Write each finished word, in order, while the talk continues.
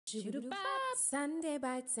Sunday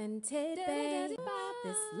bites and tidbits.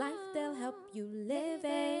 This life they'll help you live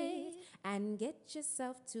it and get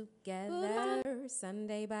yourself together.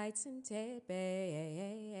 Sunday bites and tidbits.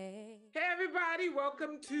 Hey everybody,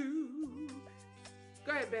 welcome to.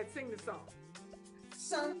 Go ahead, Beth, sing the song.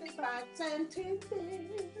 Sunday bites and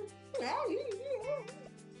tidbits.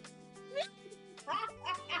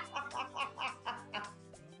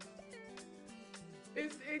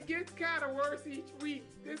 It gets kind of worse each week.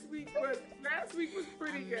 Last week was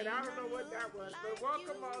pretty good. I don't know what that was, but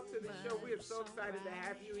welcome all to the show. We are so excited to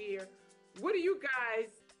have you here. What do you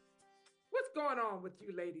guys? What's going on with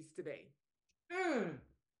you ladies today?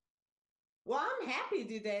 Well, I'm happy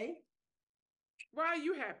today. Why are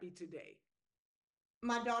you happy today?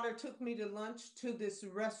 My daughter took me to lunch to this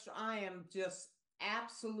restaurant. I am just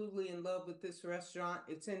absolutely in love with this restaurant.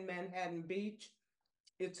 It's in Manhattan Beach.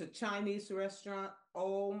 It's a Chinese restaurant.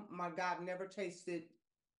 Oh my God, never tasted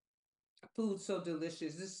food so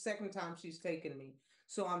delicious. This is the second time she's taken me.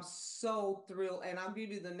 So I'm so thrilled. And I'll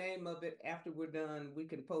give you the name of it after we're done. We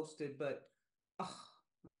can post it, but oh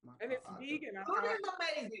my And God. it's vegan. Food is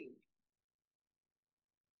amazing.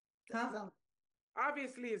 Huh?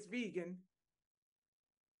 Obviously, it's vegan.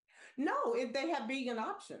 No, they have vegan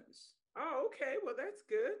options. Oh, okay. Well, that's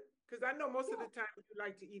good. Because I know most of the time you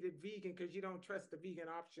like to eat it vegan because you don't trust the vegan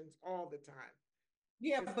options all the time.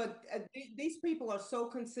 Yeah, but these people are so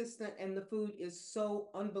consistent and the food is so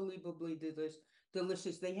unbelievably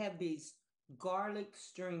delicious. They have these garlic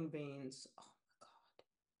string beans. Oh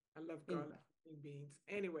my God. I love garlic string beans.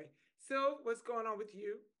 Anyway, so what's going on with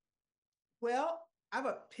you? Well, I have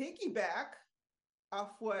a piggyback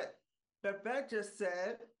off what Babette just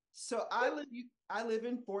said. So I live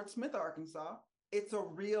in Fort Smith, Arkansas. It's a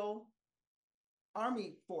real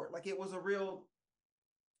Army fort. Like it was a real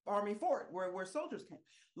Army fort where soldiers came.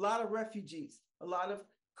 A lot of refugees, a lot of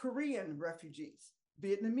Korean refugees,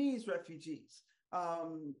 Vietnamese refugees,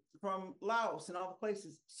 from Laos and all the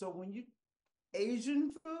places. So when you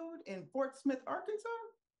Asian food in Fort Smith, Arkansas,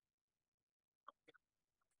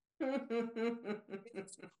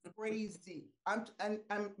 it's crazy. I'm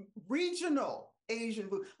regional Asian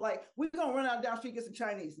food. Like we're gonna run out down the street get some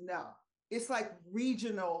Chinese. No, it's like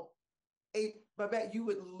regional. Babette, you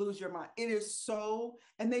would lose your mind. It is so,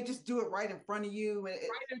 and they just do it right in front of you. Right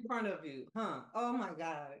in front of you, huh? Oh my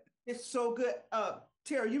God. It's so good.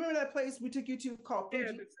 Tara, you remember that place we took you to called Fuji?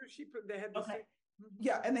 Yeah, the sushi. They had the sushi.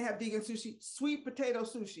 Yeah, and they have vegan sushi, sweet potato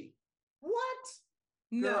sushi. What?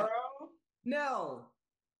 No. Girl, no.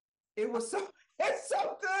 It's so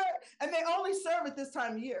good. And they only serve it this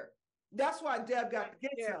time of year. That's why Deb got to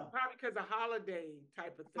get some. Probably because of holiday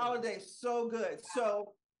type of thing. Holiday, so good.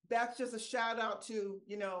 So that's just a shout out to,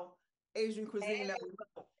 Asian cuisine.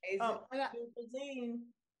 Asian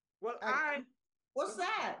cuisine. Well, what's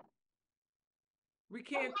that? We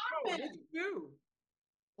can't know. What did you do?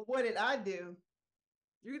 What did I do?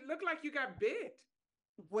 You look like you got bit.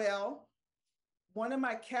 Well, one of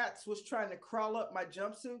my cats was trying to crawl up my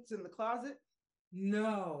jumpsuits in the closet.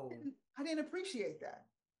 No. I didn't appreciate that.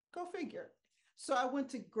 Go figure. So I went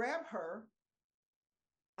to grab her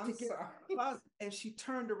closet, and she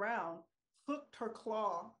turned around, hooked her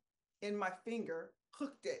claw in my finger,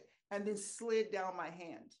 hooked it, and then slid down my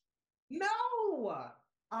hand. No.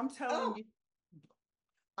 I'm telling you.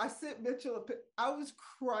 I sent Mitchell I was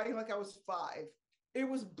crying like I was 5. It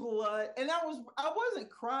was blood. And I wasn't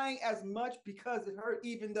crying as much because it hurt,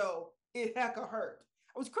 even though it hecka hurt.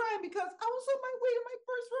 I was crying because I was on my way to my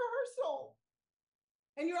first rehearsal.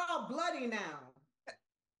 And you're all bloody now.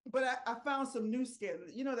 But I found some new skin.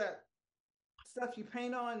 You know that stuff you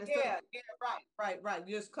paint on? And yeah, right.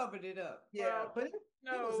 You just covered it up. Yeah, but it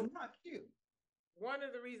was not cute. One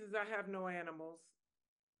of the reasons I have no animals.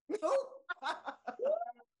 Well,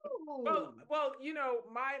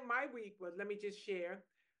 my week was, let me just share.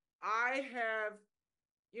 I have,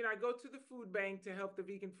 I go to the food bank to help the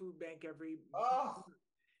vegan food bank every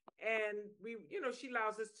and we, she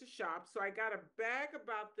allows us to shop. So I got a bag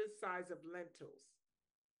about this size of lentils.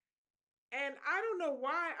 And I don't know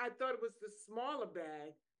why I thought it was the smaller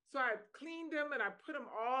bag. So I cleaned them and I put them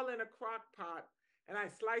all in a crock pot and I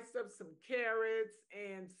sliced up some carrots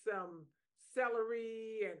and some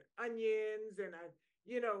celery and onions and I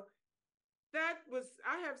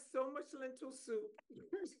have so much lentil soup.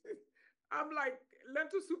 I'm like,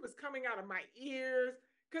 lentil soup is coming out of my ears.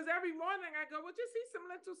 Because every morning I go, well, just eat some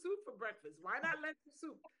lentil soup for breakfast. Why not lentil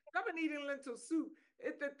soup? I've been eating lentil soup.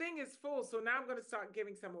 The thing is full, so now I'm going to start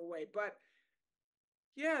giving some away. But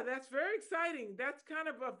yeah, that's very exciting. That's kind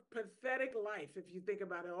of a pathetic life if you think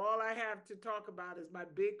about it. All I have to talk about is my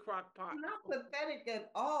big crock pot. Not pathetic at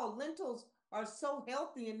all. Lentils are so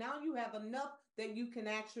healthy, and now you have enough that you can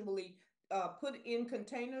actually put in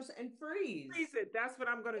containers and freeze. Freeze it. That's what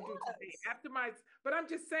I'm going to do today. After but I'm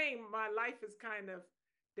just saying my life is kind of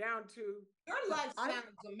down to. Your life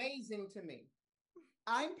sounds amazing to me.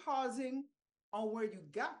 I'm pausing on where you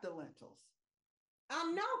got the lentils.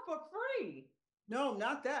 I'm now for free. No,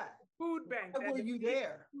 not that. Food bank. Why were you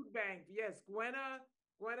there? Food bank. Yes, Gwenna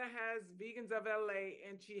has Vegans of LA,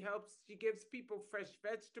 and she gives people fresh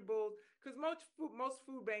vegetables, because most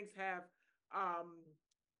food banks have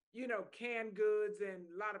canned goods and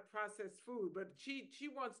a lot of processed food, but she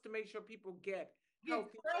wants to make sure people get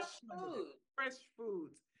healthy fresh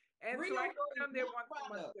foods. And so I go down there once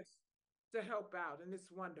a month to help out, and it's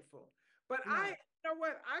wonderful. But you know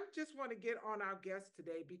what? I just want to get on our guest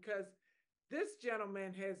today, because this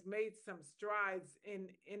gentleman has made some strides in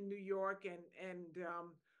New York, and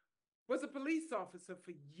was a police officer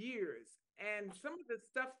for years. And some of the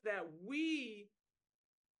stuff that we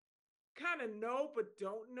kind of know but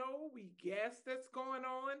don't know, we guess that's going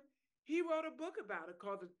on. He wrote a book about it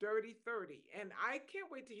called The Dirty 30. And I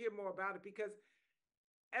can't wait to hear more about it, because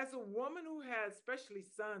as a woman who has especially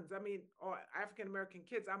sons, or African American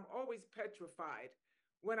kids, I'm always petrified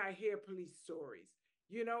when I hear police stories,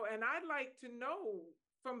 and I'd like to know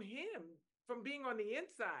from him, from being on the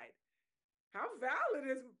inside, how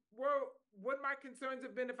valid would my concerns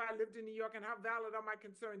have been if I lived in New York, and how valid are my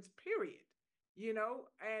concerns, period,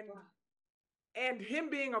 and him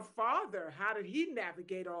being a father, how did he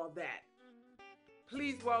navigate all that?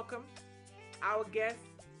 Please welcome our guest,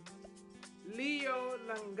 Leo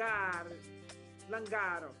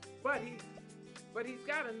Lungaro. But he's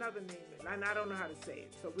got another name, and I don't know how to say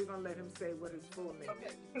it, so we're gonna let him say what his full name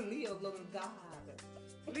is. Leo Lungaro.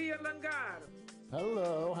 Leo Lungaro.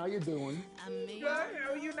 Hello, how you doing? Good.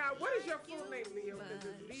 How are you now? What is your full name, Leo? Is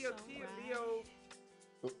it Leo T or Leo?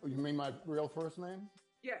 You mean my real first name?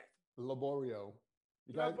 Yes. Liborio.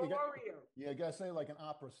 Liborio. You gotta say it like an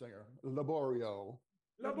opera singer. Liborio.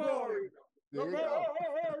 Liborio.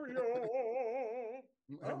 Liborio.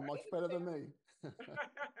 Much better than me.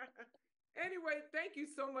 Anyway, thank you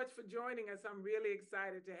so much for joining us. I'm really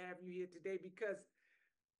excited to have you here today, because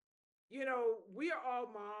we are all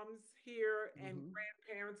moms here and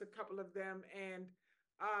grandparents, a couple of them. And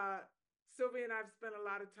Sylvia and I've spent a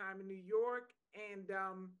lot of time in New York, and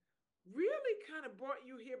really kind of brought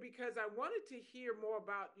you here because I wanted to hear more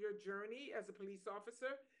about your journey as a police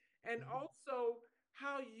officer, and also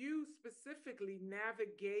how you specifically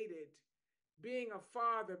navigated being a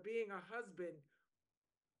father, being a husband.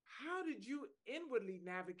 How did you inwardly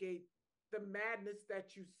navigate the madness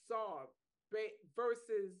that you saw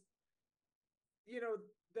versus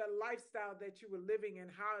the lifestyle that you were living, and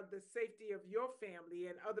how the safety of your family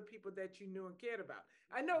and other people that you knew and cared about?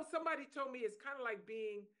 I know somebody told me it's kind of like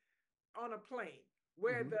being on a plane,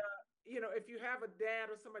 where if you have a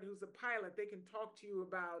dad or somebody who's a pilot, they can talk to you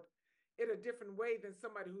about it a different way than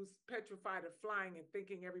somebody who's petrified of flying and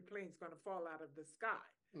thinking every plane's going to fall out of the sky.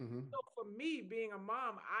 So for me, being a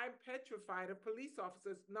mom, I'm petrified of police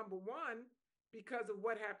officers, number one, because of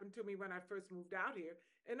what happened to me when I first moved out here.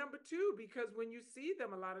 And number two, because when you see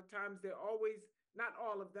them, a lot of times they're always, not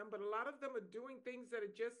all of them, but a lot of them are doing things that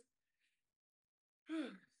are just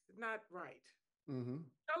not right.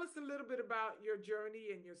 Tell us a little bit about your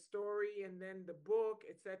journey and your story, and then the book,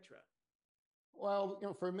 etc. Well,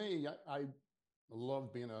 for me, I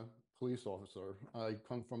love being a police officer. I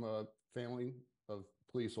come from a family of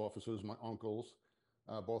police officers, my uncles,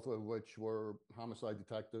 both of which were homicide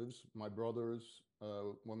detectives. My brothers,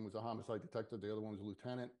 one was a homicide detective, the other one was a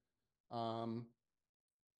lieutenant.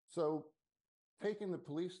 So taking the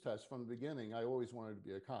police test from the beginning, I always wanted to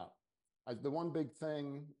be a cop. The one big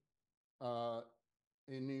thing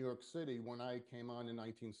in New York City, when I came on in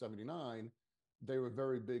 1979, they were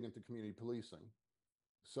very big into community policing.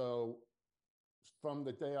 So from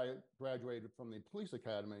the day I graduated from the police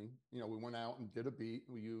academy, we went out and did a beat.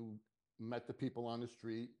 You met the people on the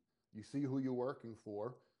street. You see who you're working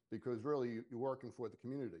for, because really you're working for the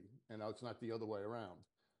community, and it's not the other way around.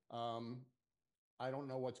 I don't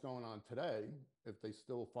know what's going on today, if they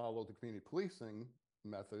still follow the community policing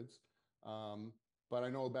methods. But I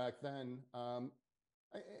know back then,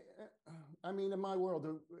 in my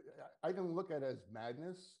world, I didn't look at it as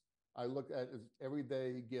madness. I looked at it as every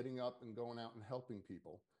day getting up and going out and helping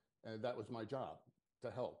people. And that was my job, to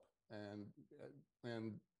help.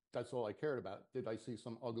 And that's all I cared about. Did I see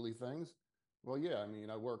some ugly things? Well, yeah,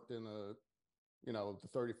 I worked in the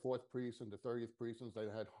 34th precinct, the 30th precinct. They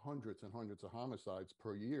had hundreds and hundreds of homicides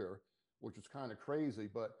per year, which is kind of crazy.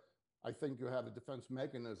 But I think you have a defense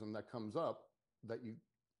mechanism that comes up that you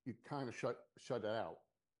kind of shut it out.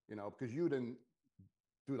 because you didn't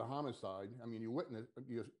do the homicide. I mean, you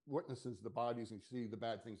witnesses the bodies and you see the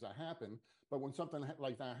bad things that happen. But when something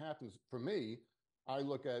like that happens, for me, I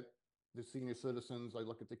look at the senior citizens, I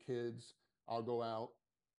look at the kids, I'll go out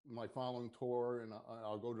my following tour and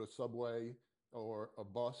I'll go to a subway or a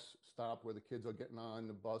bus stop where the kids are getting on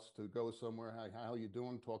the bus to go somewhere. How you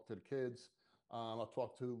doing? Talk to the kids. I'll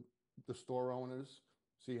talk to the store owners,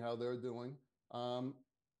 see how they're doing.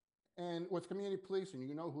 And with community policing,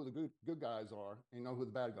 you know who the good guys are, and you know who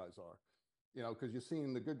the bad guys are, because you're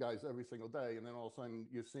seeing the good guys every single day, and then all of a sudden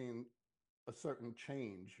you're seeing a certain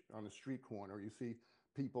change on a street corner. You see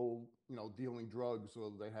people, dealing drugs,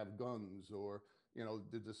 or they have guns, or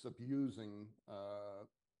they're just abusing, a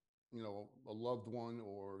loved one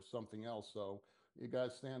or something else. So you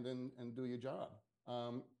guys stand in and do your job.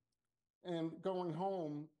 And going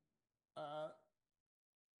home,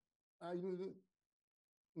 I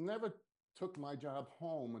never took my job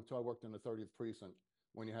home until I worked in the 30th precinct,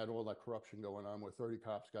 when you had all that corruption going on where 30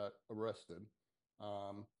 cops got arrested.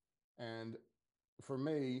 And for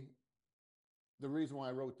me, the reason why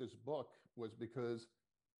I wrote this book was because,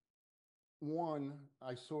 one,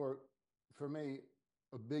 I saw, for me,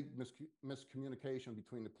 a big miscommunication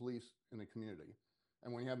between the police and the community.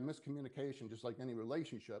 And when you have miscommunication, just like any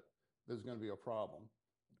relationship, there's going to be a problem.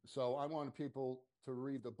 So I wanted people to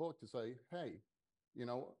read the book to say, hey,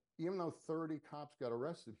 even though 30 cops got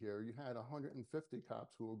arrested here, you had 150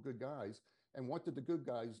 cops who were good guys. And what did the good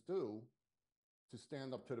guys do to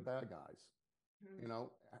stand up to the bad guys?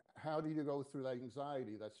 How do you go through that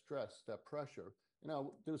anxiety, that stress, that pressure?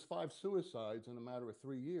 There's 5 suicides in a matter of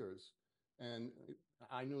 3 years, and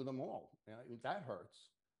I knew them all. That hurts.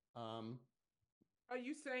 Are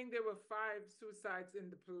you saying there were 5 suicides in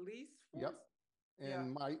the police force? Yep.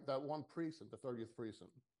 In that one precinct, the 30th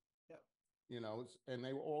precinct. Yep. And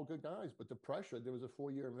they were all good guys, but the pressure, there was a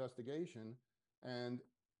 4-year investigation, and,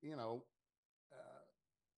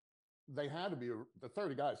 they had to be, the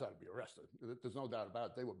 30 guys had to be arrested. There's no doubt about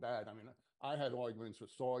it. They were bad. I mean, I had arguments with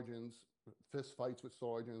sergeants, fist fights with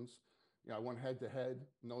sergeants. I went head to head,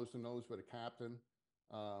 nose to nose with a captain.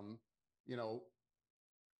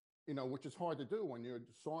 Which is hard to do when you're a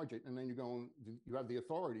sergeant and then you have the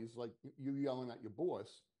authorities, like you yelling at your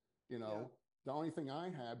boss. The only thing I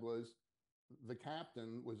had was the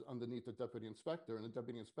captain was underneath the deputy inspector, and the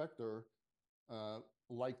deputy inspector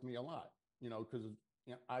liked me a lot, because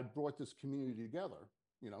I brought this community together.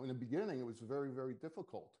 In the beginning, it was very, very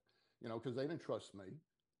difficult, because they didn't trust me.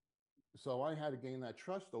 So I had to gain that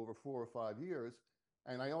trust over 4 or 5 years.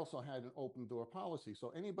 And I also had an open door policy.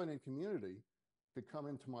 So anybody in the community could come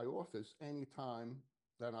into my office anytime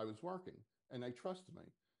that I was working, and they trusted me.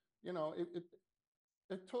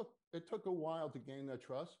 It took a while to gain that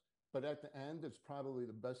trust, but at the end, it's probably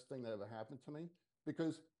the best thing that ever happened to me,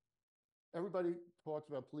 because everybody talks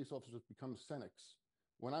about police officers become cynics.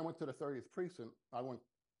 When I went to the 30th precinct,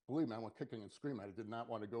 believe me, I went kicking and screaming. I did not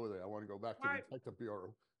want to go there. I want to go back to the detective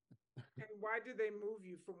bureau. And why did they move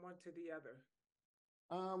you from one to the other?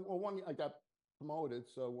 Well, one, I got promoted.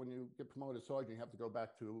 So when you get promoted sergeant, you have to go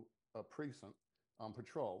back to a precinct on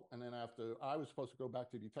patrol. And then after, I was supposed to go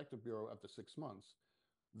back to the detective bureau after 6 months.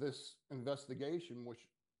 This investigation, which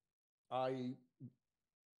I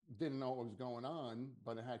didn't know what was going on,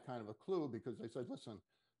 but I had kind of a clue, because they said, listen,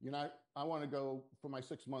 I want to go for my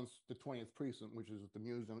 6 months to 20th precinct, which is the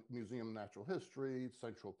Museum of Natural History,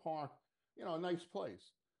 Central Park, a nice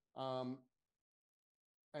place. And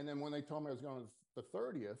then when they told me I was going to the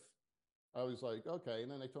 30th, I was like, okay.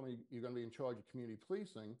 And then they told me you're going to be in charge of community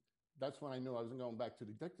policing. That's when I knew I wasn't going back to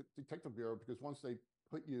the detective bureau, because once they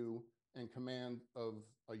put you in command of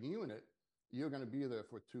a unit, you're going to be there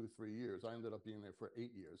for 2-3 years. I ended up being there for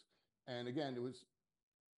 8 years. And again, it was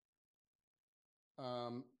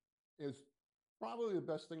probably the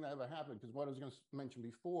best thing that ever happened, because what I was going to mention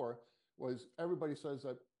before was everybody says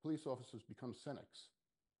that police officers become cynics,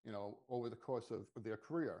 over the course of their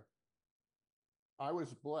career. I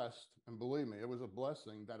was blessed, and believe me, it was a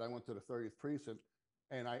blessing that I went to the 30th precinct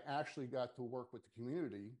and I actually got to work with the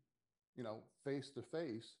community, face to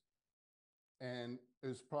face. And it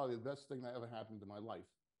was probably the best thing that ever happened in my life.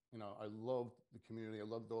 I loved the community. I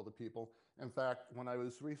loved all the people. In fact, when I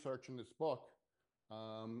was researching this book,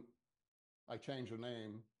 I changed her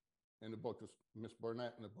name in the book, it's Miss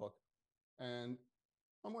Burnett in the book. And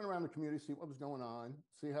I went around the community, see what was going on,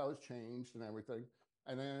 see how it's changed and everything.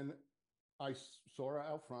 And then I saw her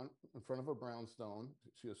out front, in front of a brownstone.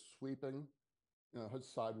 She was sweeping, her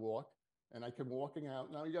sidewalk, and I kept walking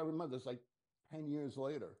out. Now you gotta remember, this like 10 years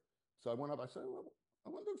later. So I went up, I said, well, I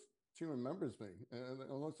wonder if she remembers me. And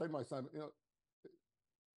let's say my son,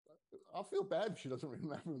 I'll feel bad if she doesn't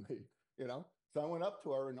remember me, you know? So I went up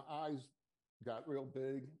to her and the eyes got real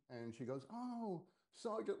big and she goes, "Oh,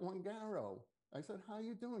 Sergeant Lungaro." I said, "How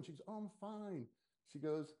you doing?" She goes, "Oh, I'm fine." She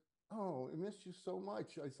goes, "Oh, I missed you so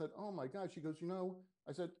much." I said, "Oh my God." She goes, "You know,"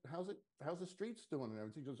 I said, how's the streets doing?" And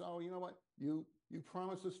everything. She goes, "Oh, you know what? You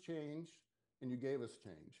promised us change and you gave us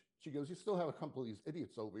change." She goes, "You still have a couple of these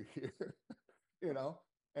idiots over here," you know?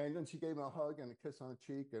 And then she gave me a hug and a kiss on the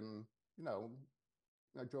cheek. And, you know,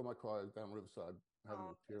 I drove my car down Riverside having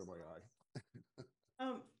a tear in my eye.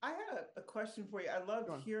 I had a question for you. I loved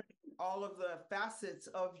hearing all of the facets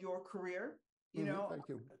of your career, you know. Thank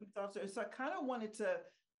you. So I kind of wanted to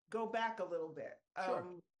go back a little bit. Sure.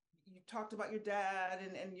 You talked about your dad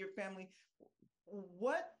and your family.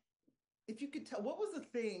 What, if you could tell, what was the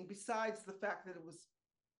thing besides the fact that it was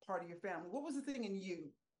part of your family? What was the thing in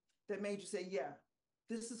you that made you say, yeah,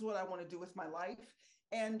 this is what I want to do with my life?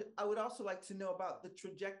 And I would also like to know about the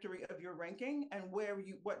trajectory of your ranking and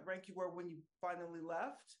what rank you were when you finally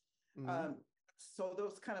left. So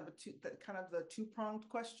those kind of the two-pronged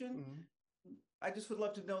question. I just would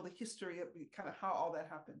love to know the history of kind of how all that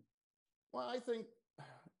happened. Well, I think,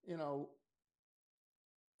 you know,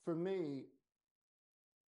 for me,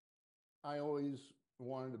 I always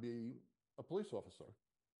wanted to be a police officer.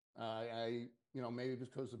 You know, maybe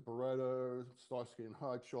because of Beretta, Starsky and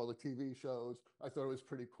Hutch, all the TV shows, I thought it was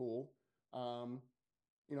pretty cool.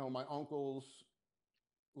 You know, my uncles,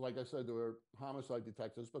 like I said, they were homicide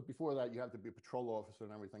detectives, but before that, you have to be a patrol officer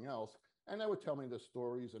and everything else. And they would tell me the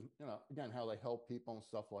stories and, you know, again, how they help people and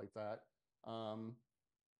stuff like that.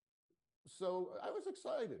 So I was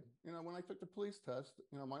excited. You know, when I took the police test,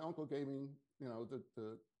 you know, my uncle gave me, you know,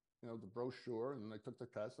 the brochure, and I took the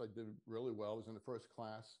test. I did really well. I was in the first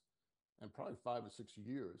class in probably 5 or 6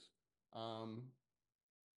 years.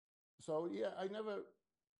 So yeah,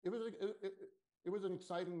 it was an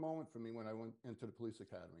exciting moment for me when I went into the police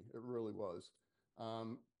academy. It really was.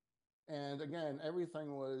 And again,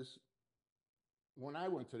 everything was, when I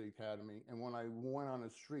went to the academy and when I went on the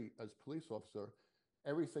street as police officer,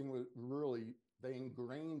 everything was really, they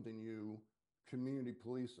ingrained in you community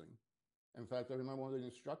policing. In fact, I remember one of the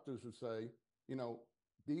instructors would say, you know,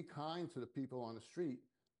 be kind to the people on the street,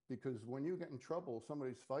 because when you get in trouble,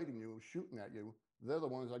 somebody's fighting you, shooting at you, they're the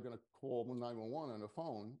ones that are going to call 911 on the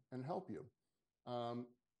phone and help you.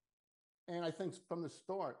 And I think from the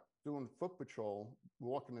start, doing foot patrol,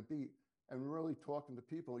 walking the beat, and really talking to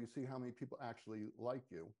people, you see how many people actually like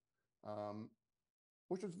you,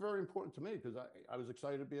 which was very important to me, because I was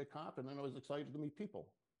excited to be a cop, and then I was excited to meet people.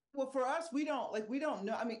 Well, for us, we don't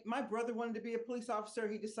know. I mean, my brother wanted to be a police officer.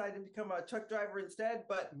 He decided to become a truck driver instead,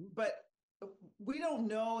 but we don't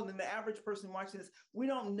know. And then the average person watching this, we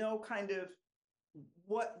don't know kind of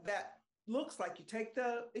what that looks like. You take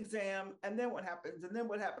the exam, and then what happens, and then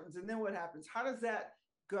what happens, and then what happens. How does that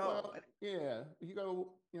go? Well, yeah, you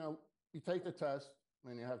go, you know, you take the test,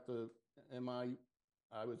 and you have to,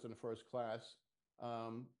 I was in the first class.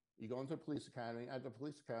 You go into the police academy. At the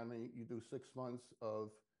police academy, you do 6 months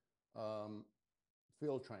of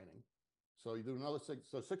field training. So you do another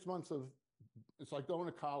 6 months of, it's like going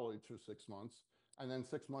to college for 6 months, and then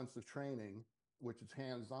 6 months of training, which is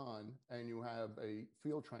hands-on, and you have a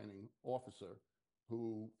field training officer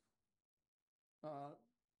who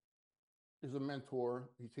is a mentor.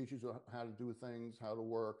 He teaches you how to do things, how to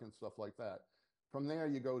work, and stuff like that. From there,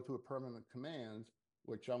 you go to a permanent command,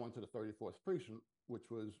 which I went to the 34th Precinct, which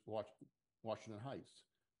was Washington Heights.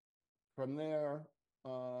 From there,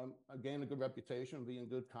 I gained a good reputation of being a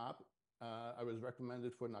good cop. I was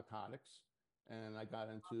recommended for narcotics, and I got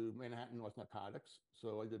into Manhattan North Narcotics,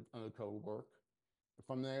 so I did undercover work.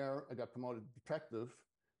 From there, I got promoted to detective,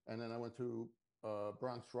 and then I went to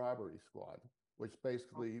Bronx Robbery Squad, which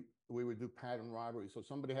basically we would do pattern robberies. So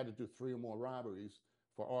somebody had to do 3 or more robberies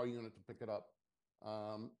for our unit to pick it up.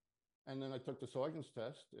 And then I took the sergeant's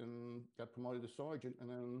test and got promoted to sergeant, and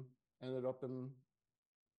then ended up in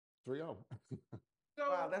 3-0. So,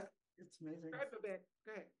 wow, it's amazing. Go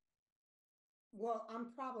ahead. Well,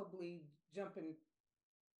 I'm probably jumping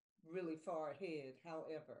really far ahead.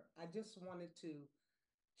 However, I just wanted to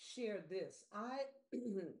share this. I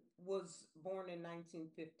was born in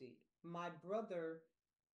 1950. My brother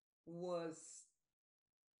was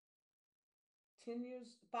 10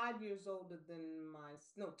 years older than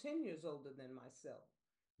 10 years older than myself.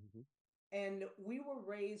 Mm-hmm. And we were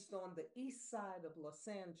raised on the east side of Los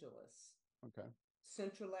Angeles. Okay.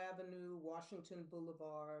 Central Avenue, Washington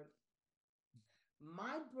Boulevard.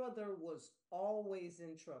 My brother was always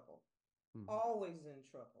in trouble. Mm-hmm. Always in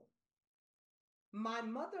trouble. My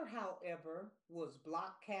mother, however, was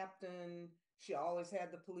block captain. She always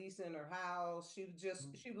had the police in her house.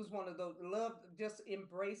 She was one of those, just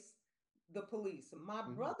embrace the police. My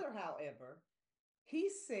brother, however, he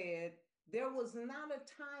said there was not a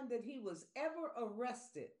time that he was ever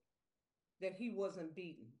arrested that he wasn't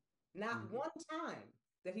beaten. Not one time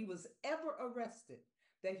that he was ever arrested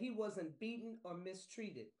that he wasn't beaten or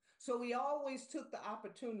mistreated. So he always took the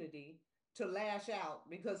opportunity to lash out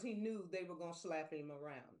because he knew they were going to slap him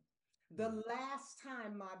around. The last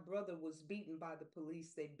time my brother was beaten by the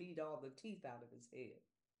police, they beat all the teeth out of his head.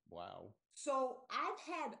 Wow. So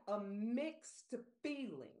I've had a mixed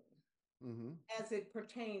feeling as it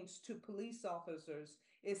pertains to police officers,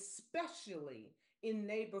 especially in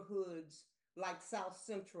neighborhoods like South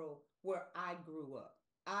Central where I grew up.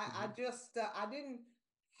 I didn't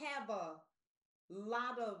have a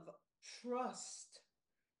lot of trust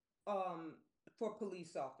for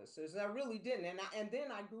police officers. I really didn't. And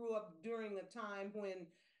then I grew up during a time when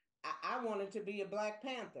I wanted to be a Black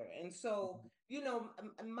Panther. And so, you know,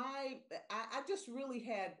 I just really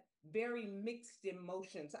had very mixed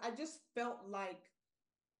emotions. I just felt like,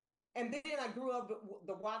 and then I grew up with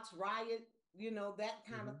the Watts riot, you know, that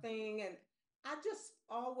kind of thing. And I just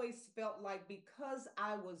always felt like because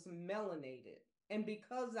I was melanated and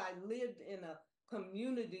because I lived in a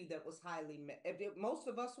community that was highly, most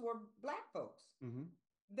of us were Black folks,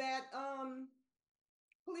 that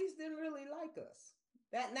police didn't really like us.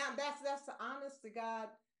 That's the honest to God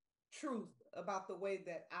truth about the way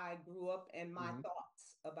that I grew up and my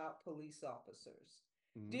thoughts about police officers.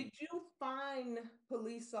 Did you find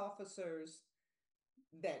police officers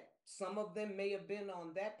that some of them may have been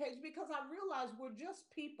on that page? Because I realize we're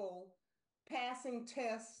just people passing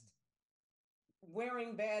tests,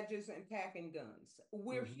 wearing badges and packing guns.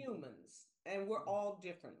 We're humans and we're all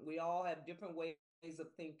different. We all have different ways of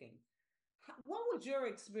thinking. What was your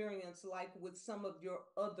experience like with some of your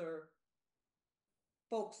other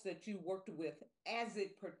folks that you worked with as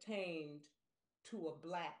it pertained to a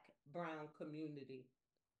Black, brown community?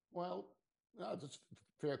 Well, that's a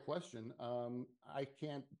fair question. I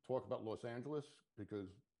can't talk about Los Angeles because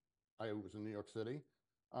I was in New York City.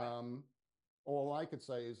 All I could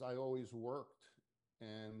say is I always worked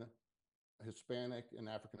in Hispanic and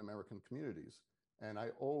African American communities, and I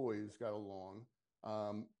always got along.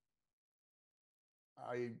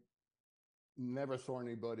 I never saw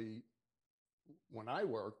anybody when I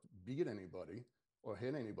worked beat anybody or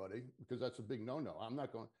hit anybody because that's a big no-no. I'm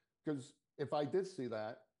not going, because if I did see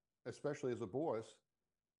that, especially as a boss,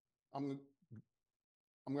 I'm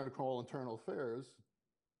going to call internal affairs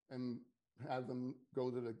and have them go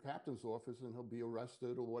to the captain's office and he'll be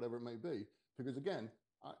arrested or whatever it may be. Because again,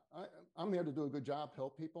 I'm here to do a good job,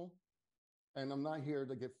 help people. And I'm not here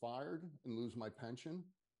to get fired and lose my pension.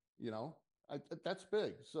 You know, that's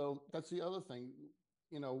big. So that's the other thing,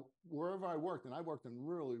 you know, wherever I worked, and I worked in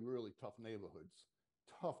really, really tough neighborhoods,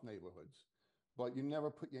 but you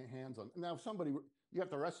never put your hands on. Now, if somebody, you have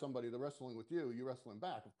to arrest somebody, they're wrestling with you, you wrestling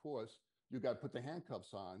back, of course, you got to put the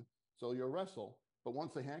handcuffs on. So you wrestle. But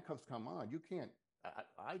once the handcuffs come on, you can't,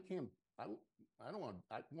 I don't want,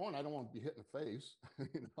 one, I don't want to be hit in the face,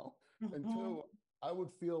 you know, and two, I would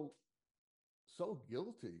feel so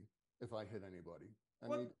guilty if I hit anybody. I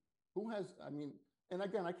mean, who has, I mean, and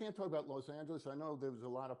again, I can't talk about Los Angeles. I know there was a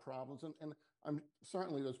lot of problems, and I'm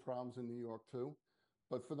certainly there's problems in New York too.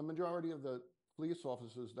 But for the majority of the police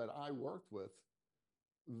officers that I worked with,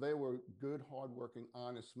 they were good, hardworking,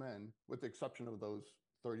 honest men, with the exception of those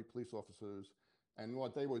 30 police officers. And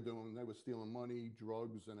what they were doing, they were stealing money,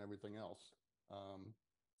 drugs, and everything else.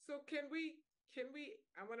 So can we,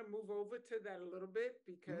 I want to move over to that a little bit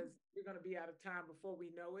because we're going to be out of time before we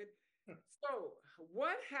know it. So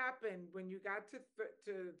what happened when you got to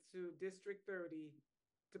District 30,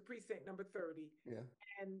 to Precinct number 30,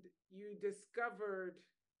 and you discovered,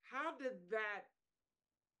 how did that,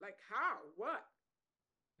 like how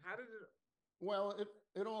did it? Well,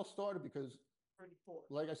 it all started because,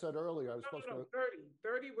 like I said earlier, I was supposed to.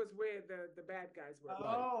 30 was where the bad guys were.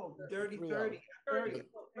 Oh, right. 30.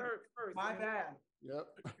 First. My bad. Yep.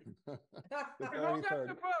 Hold up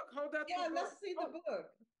the book. Hold up the book. Let's see the book.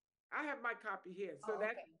 I have my copy here. So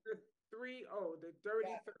that's the 30, the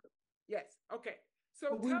dirty 30. Yes. Okay.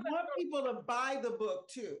 So we want people to buy the book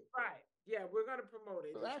too. Right. Yeah, we're going to promote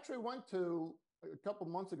it. So I actually went to, a couple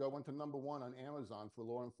months ago, went to #1 on Amazon for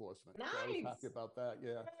law enforcement. Nice. So I was happy about that.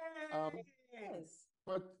 Yeah. Yes.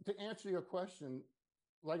 But to answer your question,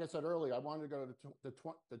 like I said earlier, I wanted to go to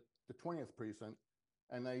the 20th precinct,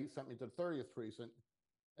 and they sent me to the 30th precinct.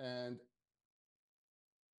 And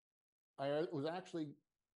I was actually,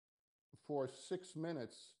 for 6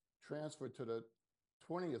 minutes, transferred to the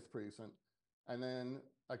 20th precinct. And then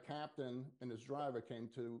a captain and his driver came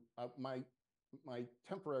to my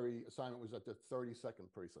temporary assignment was at the 32nd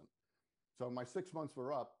precinct. So my 6 months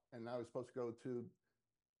were up, and I was supposed to go to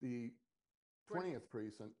the 20th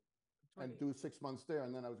precinct and do 6 months there,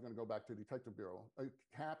 and then I was going to go back to Detective Bureau. A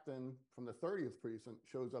captain from the 30th precinct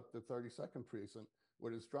shows up to the 32nd precinct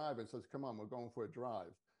with his driver and says, "Come on, we're going for a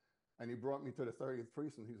drive." And he brought me to the 30th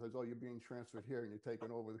precinct. He says, "Oh, you're being transferred here and you're taking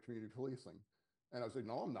over the community policing." And I was like,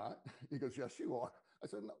 "No, I'm not." He goes, "Yes, you are." I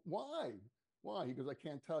said, "No, why? Why?" He goes, "I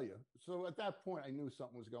can't tell you." So at that point, I knew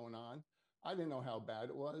something was going on. I didn't know how bad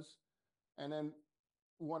it was. And then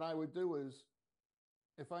what I would do is,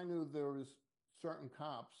 if I knew there was certain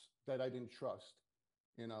cops that I didn't trust,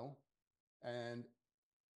 and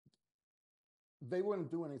they wouldn't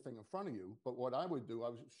do anything in front of you, but what I would do, I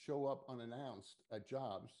would show up unannounced at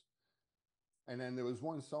jobs. And then there was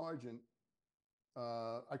one sergeant,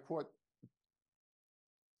 I caught,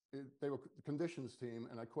 they were the conditions team,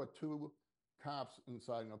 and I caught two cops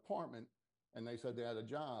inside an apartment, and they said they had a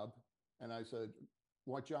job. And I said,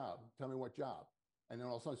 "What job? Tell me what job." And then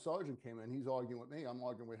all of a sudden, sergeant came in, he's arguing with me, I'm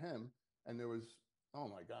arguing with him. And there was, oh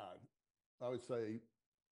my God, I would say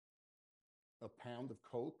a pound of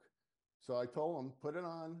Coke. So I told him, "Put it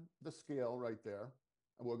on the scale right there,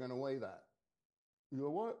 and we're going to weigh that." You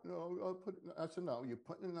go, "What? No, I said, "No, you're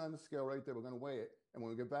putting it on the scale right there. We're going to weigh it. And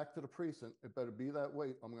when we get back to the precinct, it better be that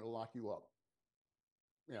weight. I'm going to lock you up."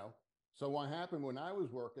 So what happened when I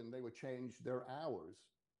was working, they would change their hours.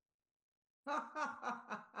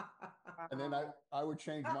 And then I would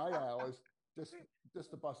change my hours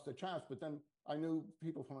just to bust their chops. But then I knew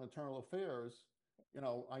people from internal affairs,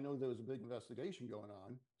 I knew there was a big investigation going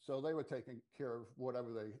on. So they were taking care of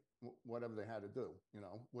whatever they had to do,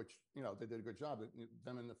 which, they did a good job.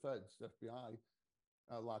 Them and the feds, the FBI,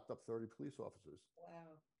 locked up 30 police officers.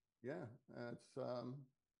 Wow. Yeah. It's,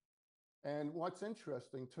 and what's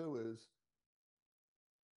interesting too is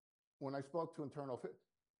when I spoke to internal affairs,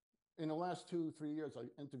 in the last 2-3 years,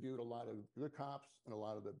 I interviewed a lot of good cops and a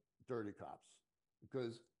lot of the dirty cops,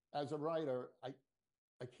 because as a writer, I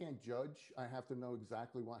can't judge. I have to know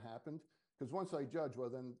exactly what happened, because once I judge, well,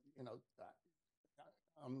 then,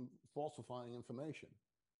 I'm falsifying information.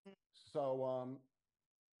 So,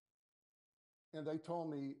 and they told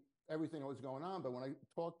me everything that was going on. But when I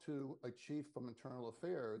talked to a chief from internal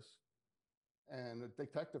affairs and a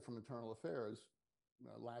detective from internal affairs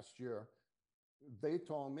last year, they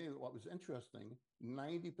told me that what was interesting,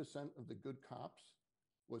 90% of the good cops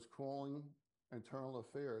was calling internal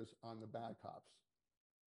affairs on the bad cops.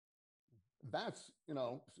 That's,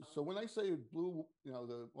 so when I say blue,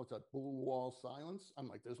 what's that, blue wall silence? I'm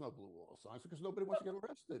like, there's no blue wall silence, because nobody wants to get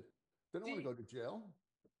arrested. They don't want to go to jail.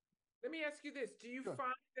 Let me ask you this. Do you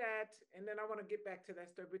find that, and then I want to get back to that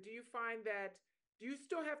story, but do you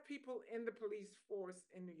still have people in the police force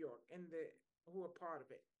in New York who are part of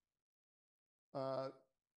it?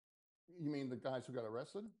 You mean the guys who got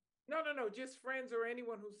arrested? No, just friends or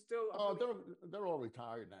anyone who's still. Oh, they're all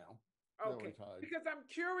retired now. Okay, because I'm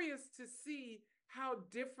curious to see how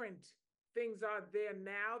different things are there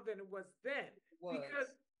now than it was then.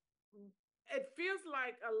 Because it feels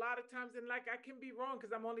like a lot of times, and like I can be wrong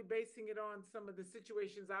because I'm only basing it on some of the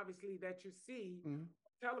situations, obviously, that you see on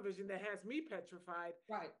television that has me petrified.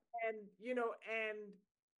 Right. And,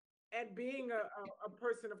 and being a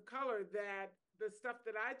person of color, that the stuff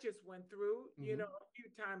that I just went through, a few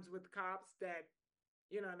times with cops that,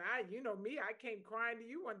 and I came crying to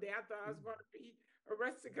you one day. I thought I was going to be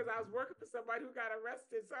arrested because I was working for somebody who got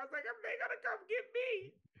arrested. So I was like, "Are they going to come get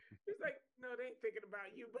me?" He's like, "No, they ain't thinking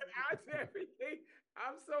about you." But everything,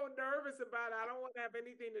 I'm so nervous about it. I don't want to have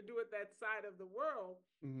anything to do with that side of the world.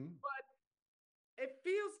 But it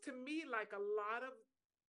feels to me like a lot of,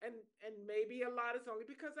 and maybe a lot is only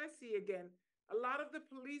because I see again, a lot of the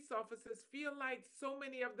police officers feel like so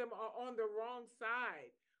many of them are on the wrong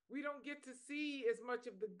side. We don't get to see as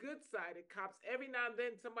much of the good side of cops. Every now and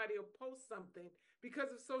then somebody will post something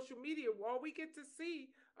because of social media. All we get to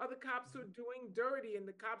see are the cops who are doing dirty, and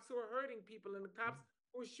the cops who are hurting people, and the cops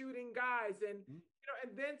who are shooting guys. And,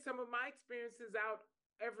 and then some of my experiences out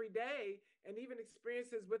every day, and even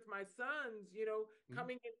experiences with my sons,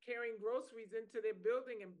 coming and carrying groceries into their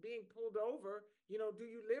building and being pulled over. "Do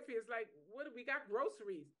you live here?" It's like, "What? We got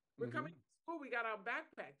groceries. We're coming to school. We got our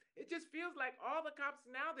backpack." It just feels like all the cops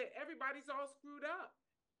now, that everybody's all screwed up.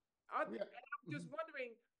 And I'm just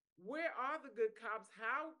wondering, where are the good cops?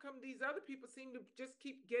 How come these other people seem to just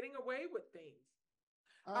keep getting away with things?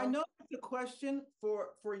 I know it's a question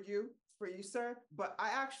for you, sir, but I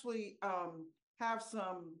actually have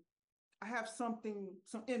some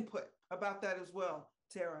input about that as well,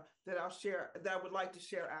 Tara, that I'll share, that I would like to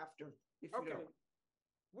share after, if you don't.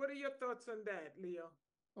 What are your thoughts on that, Leo?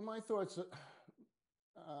 Well, my thoughts,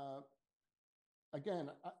 again,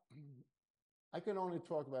 I can only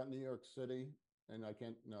talk about New York City, and I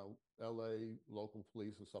can't, LA, local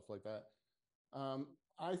police and stuff like that.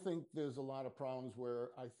 I think there's a lot of problems where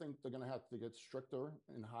I think they're going to have to get stricter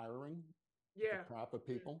in hiring the proper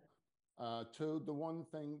people. Two, the one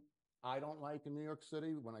thing I don't like in New York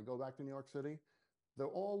City, when I go back to New York City, they're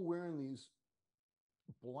all wearing these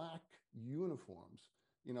black uniforms,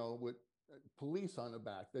 with police on the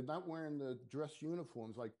back. They're not wearing the dress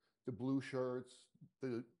uniforms like the blue shirts,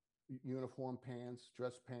 the uniform pants,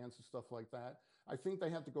 dress pants, and stuff like that. I think they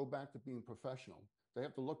have to go back to being professional. They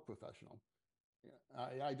have to look professional.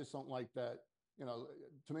 I just don't like that.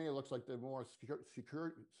 To me, it looks like they're more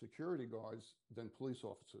security guards than police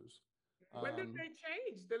officers. When did they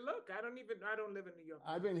change the look? I don't live in New York.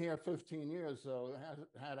 I've been here 15 years, so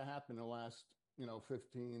it had to happen in the last,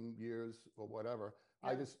 15 years or whatever.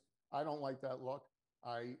 Yeah. I don't like that look.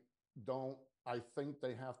 I think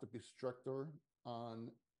they have to be stricter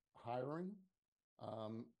on hiring.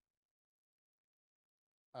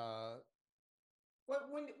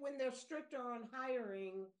 When they're stricter on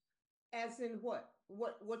hiring, as in what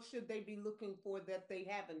should they be looking for that they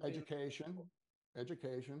haven't?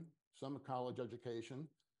 Education, some college education,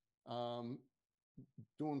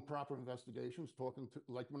 doing proper investigations, talking to,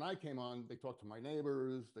 like when I came on, they talked to my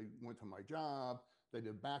neighbors, they went to my job, they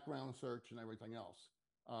did background search and everything else.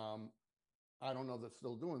 I don't know if they're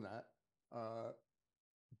still doing that,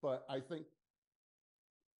 but I think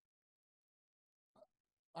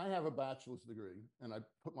I have a bachelor's degree and I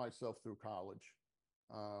put myself through college.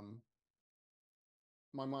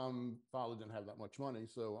 My mom and father didn't have that much money,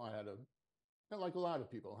 so I had to, like a lot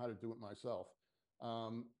of people, I had to do it myself.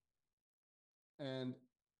 And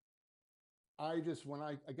I just,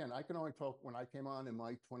 I can only talk when I came on in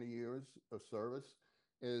my 20 years of service,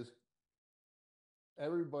 is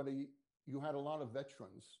everybody, you had a lot of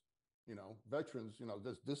veterans, that's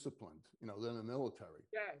disciplined, they're in the military.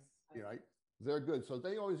 Yes. Right? They're good. So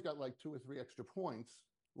they always got like 2 or 3 extra points,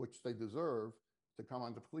 which they deserve to come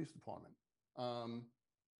on the police department.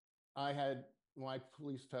 I had my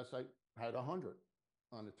police test, I had 100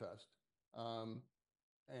 on the test.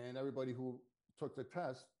 And everybody who took the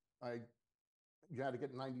test, you had to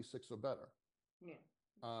get 96 or better. Yeah.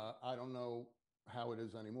 I don't know how it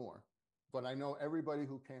is anymore, but I know everybody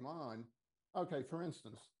who came on. Okay, for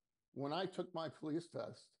instance, when I took my police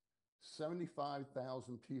test,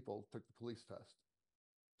 75,000 people took the police test.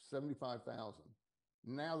 75,000.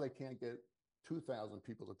 Now they can't get 2,000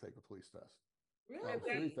 people to take a police test. Really?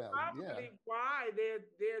 And that's probably why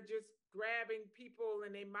they're just grabbing people,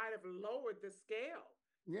 and they might have lowered the scale.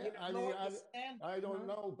 Yeah, I don't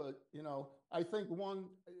know, but I think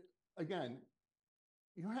again,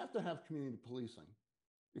 you have to have community policing.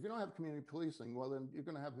 If you don't have community policing, well, then you're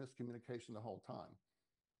going to have miscommunication the whole time.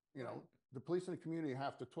 The police and the community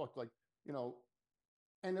have to talk, like,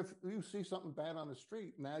 and if you see something bad on the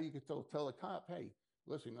street, now you can tell a cop, hey,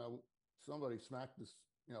 listen, somebody smacked this,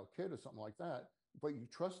 kid or something like that, but you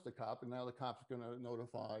trust the cop, and now the cop's going to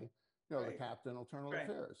notify, the captain of internal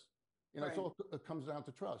affairs. It's all, it comes down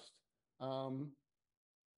to trust.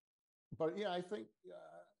 But yeah, I think,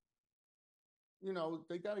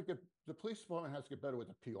 they got to the police department has to get better with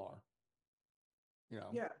the PR.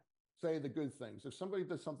 Yeah. Say the good things. If somebody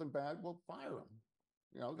does something bad, well, fire them.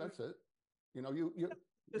 That's it.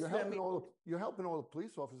 You're helping all the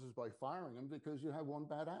police officers by firing them because you have one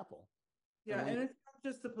bad apple. Yeah, and it's not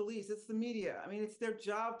just the police, it's the media. I mean, it's their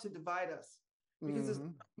job to divide us. Because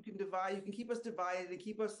you can divide, you can keep us divided and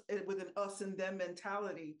keep us with an us and them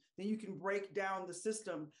mentality. Then you can break down the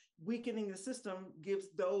system. Weakening the system gives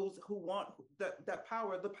those who want that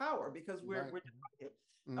power the power, because we're divided.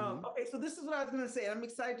 Okay, so this is what I was going to say. I'm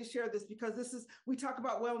excited to share this because we talk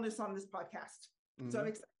about wellness on this podcast. So I'm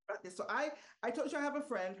excited about this. So I told you I have a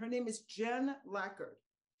friend. Her name is Jen Lackard.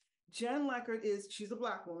 Jen Lackard she's a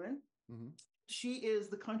Black woman. She is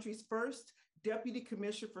the country's first Deputy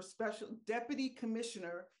Commissioner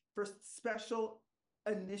for Special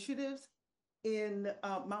Initiatives in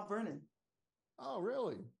Mount Vernon. Oh,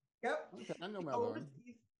 really? Yep. Okay, I know Mount Vernon.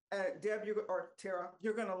 Deb, or Tara,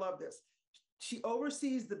 you're going to love this. She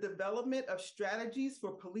oversees the development of strategies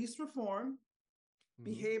for police reform,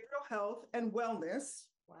 behavioral health, and wellness.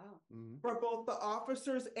 Wow. For both the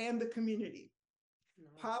officers and the community.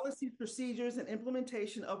 Nice. Policies, procedures, and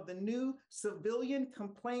implementation of the new Civilian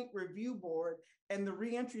Complaint Review Board and the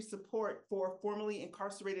reentry support for formerly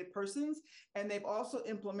incarcerated persons. And they've also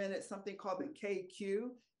implemented something called the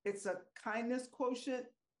KQ. It's a kindness quotient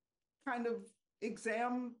kind of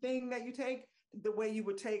exam thing that you take, the way you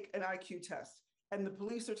would take an IQ test. and the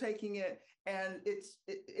police are taking it, and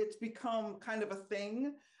it's become kind of a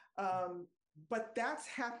thing. But that's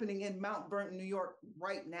happening in Mount Vernon, New York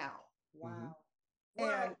right now. Wow.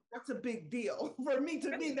 And that's a big deal for me.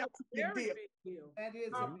 To me, that's a big deal. Big deal. That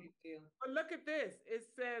is a big deal. But look at this. It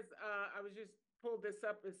says, I was just pulled this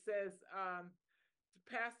up. It says, to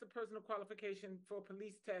pass the personal qualification for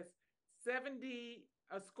police test,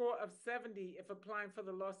 a score of 70 if applying for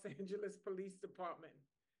the Los Angeles Police Department.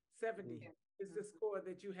 70 is the score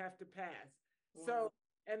that you have to pass. So,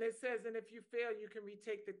 and it says, and if you fail, you can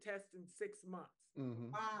retake the test in 6 months.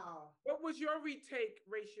 Wow. What was your retake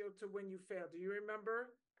ratio to when you failed? Do you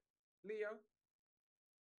remember, Leo?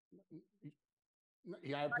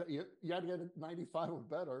 You had to get a 95 or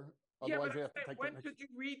better. Otherwise, you have to take when should you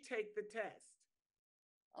retake the test?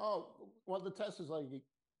 Oh, well, the test is like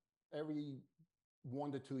every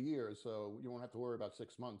 1 to 2 years, so you won't have to worry about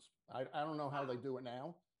 6 months. I don't know how they do it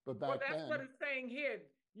now, but back then. That's what it's saying here.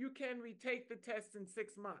 You can retake the test in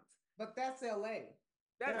 6 months. But that's LA.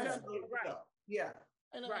 That's right. Yeah.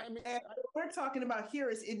 And, right. And what we're talking about here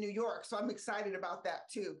is in New York, so I'm excited about that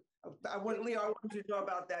too. I want you to know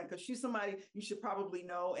about that because she's somebody you should probably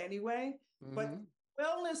know anyway. But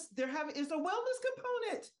wellness, is a wellness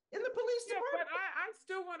component in the police department. But I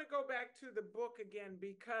still want to go back to the book again,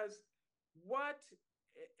 because what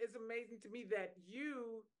is amazing to me that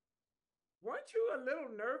weren't you a little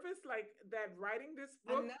nervous like that writing this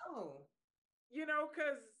book? I know.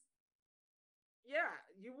 Because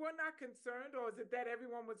you were not concerned, or is it that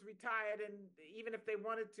everyone was retired and even if they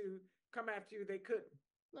wanted to come after you, they couldn't?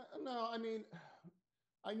 No, I mean,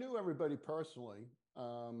 I knew everybody personally.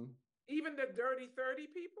 Even the dirty 30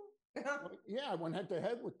 people? Yeah, I went head to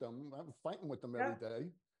head with them. I was fighting with them every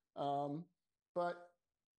day. But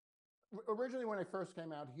originally, when I first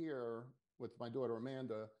came out here with my daughter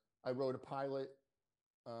Amanda, I wrote a pilot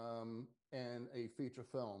and a feature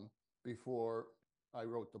film before I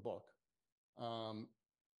wrote the book.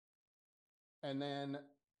 And then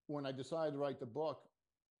when I decided to write the book,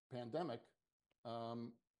 pandemic,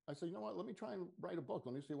 I said, you know what, let me try and write a book.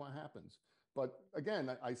 Let me see what happens. But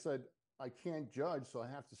again, I said, I can't judge, so I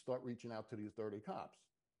have to start reaching out to these dirty cops.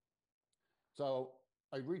 So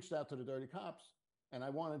I reached out to the dirty cops, and I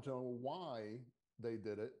wanted to know why they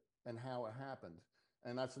did it and how it happened.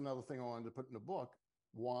 And that's another thing I wanted to put in the book,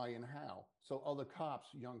 why and how. So other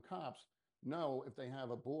cops, young cops, know if they have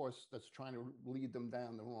a boss that's trying to lead them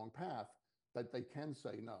down the wrong path, that they can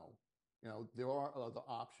say no. There are other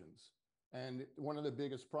options. And one of the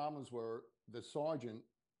biggest problems were the sergeant,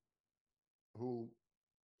 who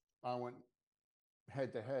I went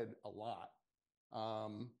head to head a lot.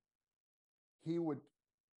 He would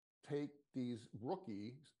take these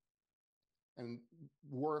rookies and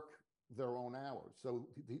work their own hours. So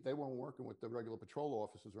they weren't working with the regular patrol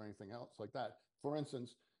officers or anything else like that. For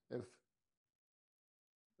instance, if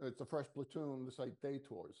it's a fresh platoon, let's say day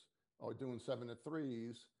tours, or doing 7 to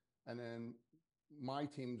 3s, and then my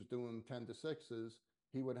team's doing 10 to 6s,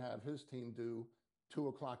 he would have his team do 2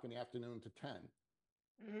 o'clock in the afternoon to 10.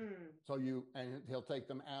 So and he'll take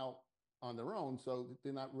them out on their own, so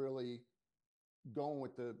they're not really going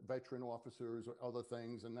with the veteran officers or other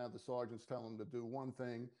things. And now the sergeants tell them to do one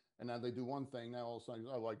thing, and now they do one thing. Now all of a sudden,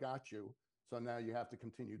 oh, I got you. So now you have to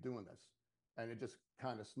continue doing this. And it just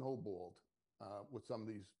kind of snowballed with some of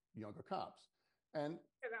these younger cops. And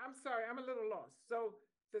I'm sorry, I'm a little lost. So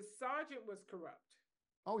the sergeant was corrupt.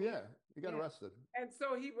 Oh yeah, he got arrested. And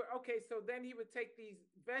so so then he would take these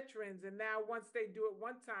veterans, and now once they do it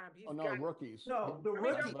one time, rookies. No, the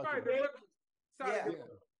rookies. Sorry,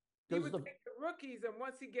 he would take the rookies, and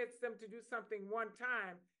once he gets them to do something one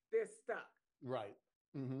time, they're stuck. Right.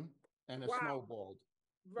 And it snowballed.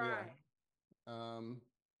 Right. Yeah.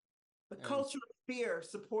 The culture of fear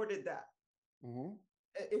supported that.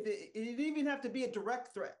 It didn't even have to be a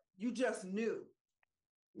direct threat. You just knew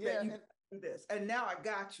that you do this, and now I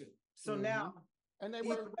got you. So now, and they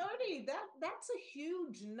were 30. That's a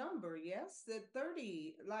huge number. Yes, that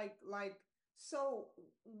 30. Like. So,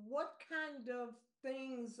 what kind of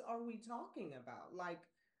things are we talking about? Like,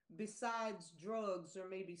 besides drugs or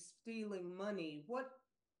maybe stealing money, what?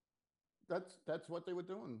 That's what they were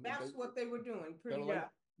doing. That's what they were doing.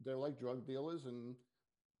 They're like drug dealers, and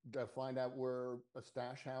they'll find out where a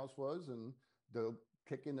stash house was, and they'll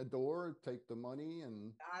kick in the door, take the money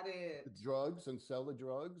and the drugs, and sell the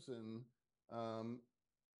drugs, and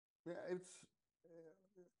it's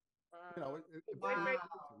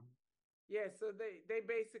Yeah, so they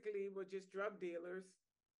basically were just drug dealers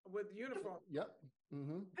with uniforms. Yep.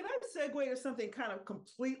 Can I segue to something kind of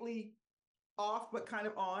completely off, but kind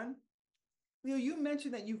of on? You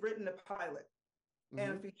mentioned that you've written a pilot.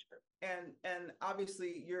 and a feature. And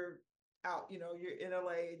obviously you're out, you're in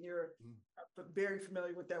LA and you're very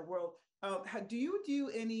familiar with that world. Do you do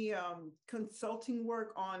any consulting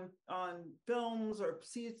work on films or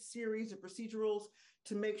series or procedurals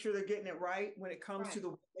to make sure they're getting it right when it comes to the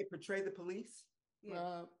way they portray the police?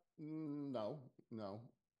 No.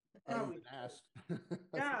 I didn't even ask.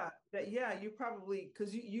 Yeah, you probably,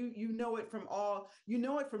 because you know it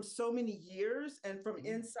from so many years and from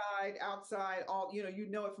inside, outside, all you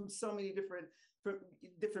know it from so many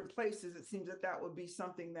different places. It seems that would be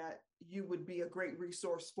something that you would be a great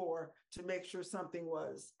resource for to make sure something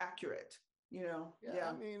was accurate. Yeah.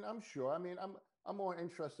 I mean, I'm sure. I mean, I'm more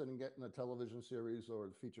interested in getting a television series or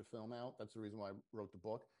a feature film out. That's the reason why I wrote the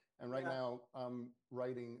book. And right now I'm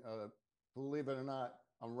writing, believe it or not,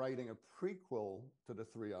 I'm writing a prequel to the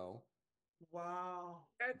 3-0. Wow.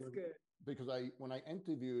 That's good. Because when I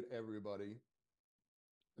interviewed everybody,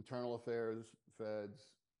 internal affairs,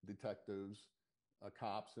 feds, detectives,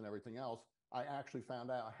 cops, and everything else, I actually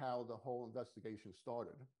found out how the whole investigation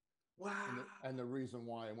started. Wow. And the reason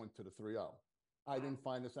why I went to the 3-0. I didn't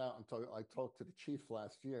find this out until I talked to the chief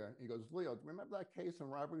last year. He goes, Leo, remember that case in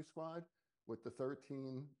Robbery Squad with the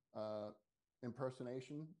 13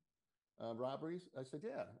 impersonation robberies? I said,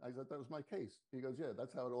 yeah. I said, that was my case. He goes, yeah,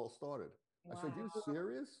 that's how it all started. Wow. I said, you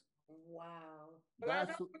serious? Wow.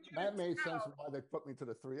 That made sense why they put me to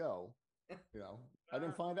the 3-0. I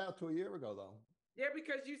didn't find out till a year ago, though. Yeah,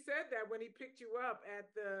 because you said that when he picked you up at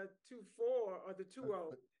the 2-4 or the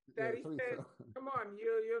 2-0, that he said, come on,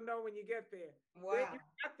 you'll know when you get there. Wow. Then you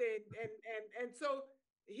got there, and so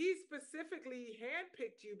he specifically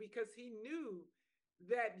handpicked you because he knew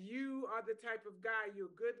that you are the type of guy,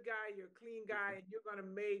 you're a good guy, you're a clean guy, and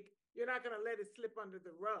you're not gonna let it slip under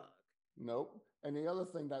the rug. Nope. And the other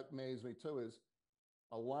thing that amazed me too is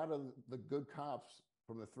a lot of the good cops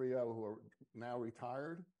from the 3-0 who are now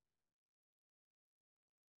retired,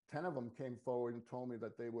 10 of them came forward and told me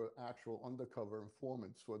that they were actual undercover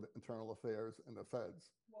informants for the internal affairs and the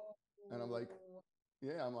feds. Whoa. And I'm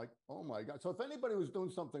like, oh my God. So if anybody was doing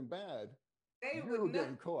something bad, you were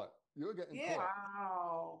getting caught. You were getting caught.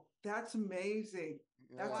 Wow. That's amazing.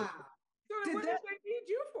 That's So what did they need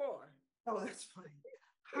you for? Oh, that's funny.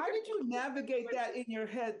 How did you navigate that in your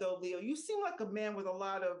head though, Leo? You seem like a man with a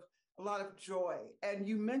lot of joy. And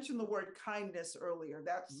you mentioned the word kindness earlier.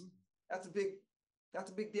 That's a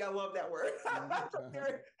big deal. I love that word. I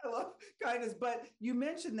love kindness. But you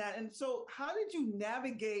mentioned that. And so how did you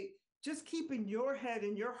navigate just keeping your head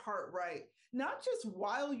and your heart right? Not just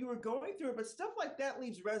while you were going through it, but stuff like that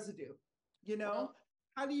leaves residue. Well,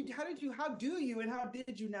 how do you and how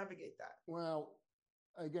did you navigate that? Well,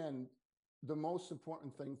 again, the most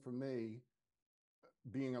important thing for me,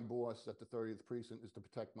 being a boss at the 30th Precinct, is to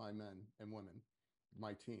protect my men and women,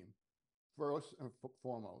 my team. First and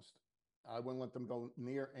foremost, I wouldn't let them go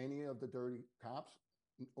near any of the dirty cops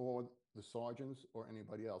or the sergeants or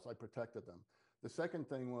anybody else. I protected them. The second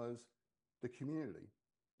thing was the community.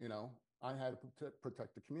 I had to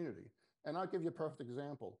protect the community. And I'll give you a perfect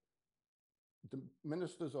example. The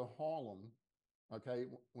ministers of Harlem, okay,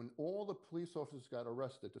 when all the police officers got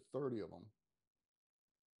arrested, the 30 of them,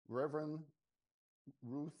 Reverend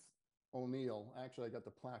Ruth O'Neill, actually I got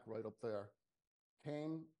the plaque right up there,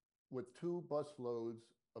 came with 2 busloads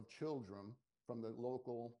of children from the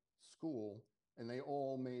local school, and they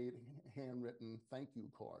all made handwritten thank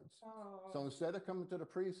you cards. Oh. So instead of coming to the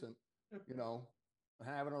precinct,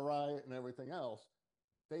 having a riot and everything else,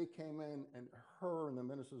 they came in, and her and the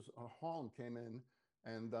ministers of Harlem came in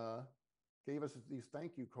and gave us these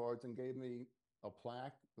thank you cards and gave me a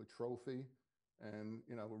plaque, a trophy, and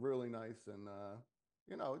really nice. And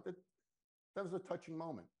that was a touching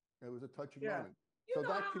moment. It was a touching moment. So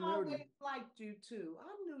that community, I always liked you too.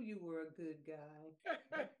 I knew you were a good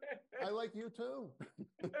guy. I like you too.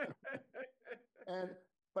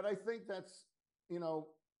 But I think that's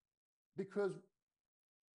because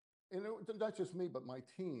not just me, but my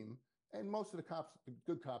team and most of the cops, the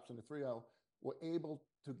good cops in the 3-0, were able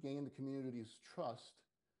to gain the community's trust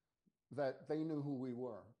that they knew who we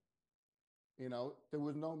were. There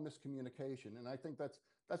was no miscommunication. And I think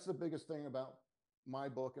that's the biggest thing about my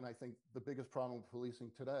book. And I think the biggest problem with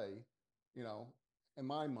policing today, in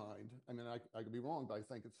my mind, I mean, I could be wrong, but I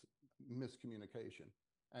think it's miscommunication.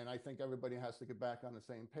 And I think everybody has to get back on the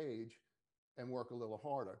same page and work a little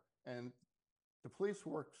harder. And the police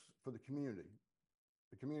works for the community.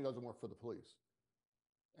 The community doesn't work for the police.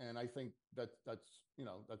 And I think that's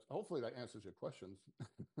hopefully that answers your questions.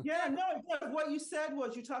 Yeah, no, it does. What you said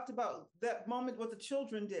was you talked about that moment what the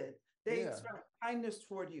children did. They expressed kindness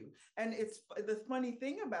toward you. And it's the funny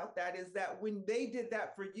thing about that is that when they did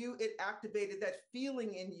that for you, it activated that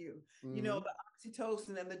feeling in you, you know, the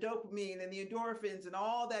oxytocin and the dopamine and the endorphins and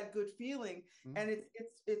all that good feeling. And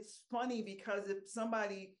it's funny because if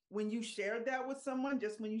somebody, when you shared that with someone,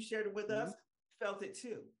 just when you shared it with us, felt it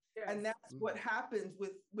too. Yes. And that's what happens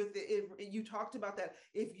with you talked about that.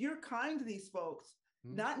 If you're kind to these folks,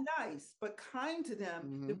 not nice, but kind to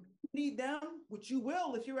them, if you need them, which you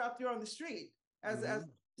will if you're out there on the street as a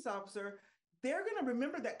police officer, they're going to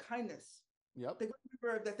remember that kindness. Yep. They're going to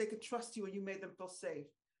remember that they could trust you and you made them feel safe.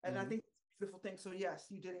 And I think it's a beautiful thing. So yes,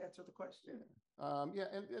 you did answer the question. And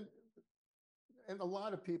a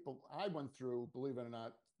lot of people I went through, believe it or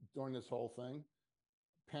not, during this whole thing,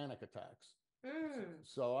 panic attacks.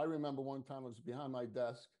 So I remember one time I was behind my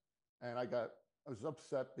desk and I was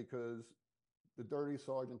upset because the dirty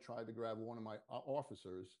sergeant tried to grab one of my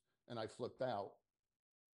officers and I flipped out.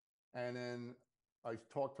 And then I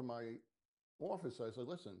talked to my officer. I said,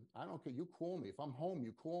 listen, I don't care. You call me. If I'm home,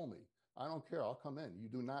 you call me. I don't care. I'll come in. You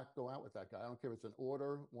do not go out with that guy. I don't care if it's an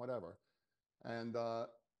order, whatever. And I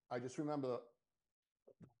just remember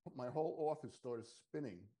my whole office started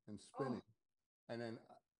spinning and spinning. And then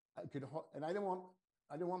I didn't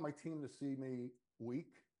want my team to see me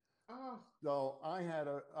weak. So I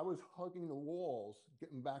was hugging the walls,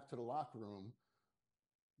 getting back to the locker room,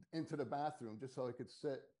 into the bathroom, just so I could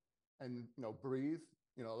sit and, breathe,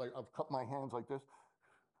 like I've cupped my hands like this,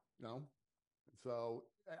 So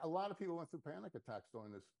a lot of people went through panic attacks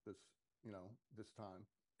during this time.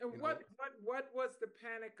 And what was the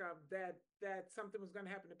panic of that something was going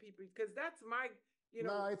to happen to people? Because that's my,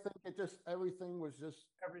 No, I think everything was just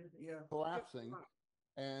collapsing.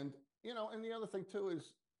 And, and the other thing too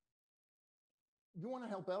is you want to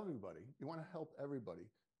help everybody. You want to help everybody.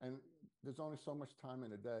 And there's only so much time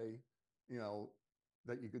in a day,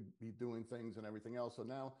 that you could be doing things and everything else. So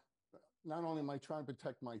now, not only am I trying to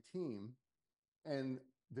protect my team and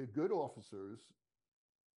the good officers,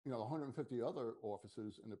 150 other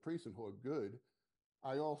officers in the precinct who are good,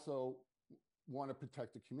 I also want to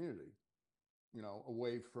protect the community,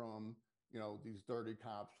 away from, these dirty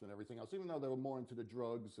cops and everything else, even though they were more into the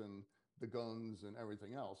drugs and the guns and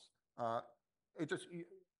everything else. It just,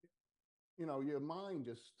 your mind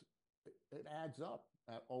it adds up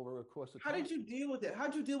over a course of time. How did you deal with it? How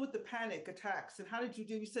did you deal with the panic attacks? And how did you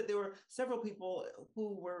you said there were several people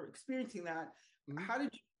who were experiencing that. How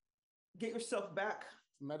did you get yourself back?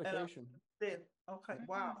 Medication. Okay,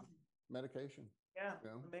 wow. Medication. Yeah,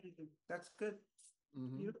 amazing. That's good.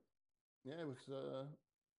 Yeah, it was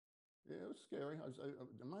scary.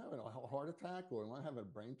 Am I having a heart attack or am I having a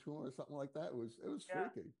brain tumor or something like that? It was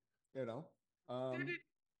freaky, Did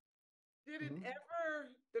it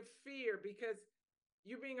ever, the fear, because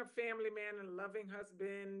you being a family man and a loving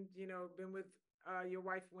husband, been with your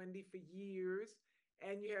wife, Wendy, for years,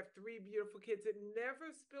 and you have 3 beautiful kids, it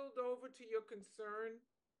never spilled over to your concern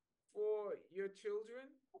for your children?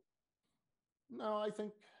 No, I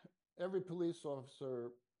think every police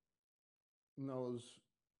officer knows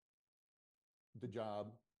the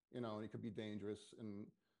job, and it could be dangerous. And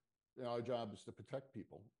our job is to protect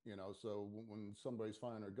people, so when somebody's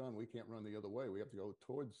firing a gun, we can't run the other way. We have to go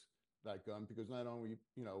towards that gun because not only,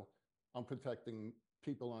 I'm protecting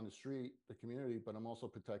people on the street, the community, but I'm also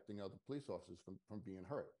protecting other police officers from being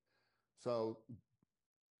hurt. So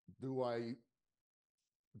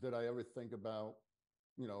did I ever think about,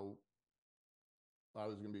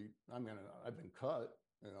 I've been cut,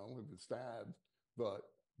 I've been stabbed, but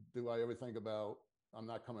do I ever think about I'm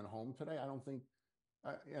not coming home today? I don't think,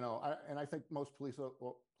 and I think most police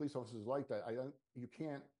officers like that. You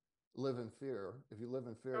can't live in fear. If you live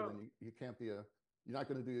in fear, then you can't you're not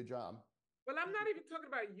going to do your job. Well, I'm not even talking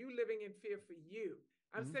about you living in fear for you.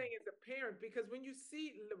 I'm saying as a parent, because when you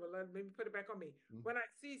see, well, let me put it back on me. When I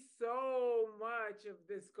see so much of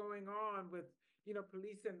this going on with,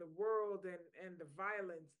 police in the world and the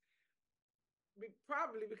violence,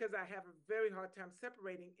 probably because I have a very hard time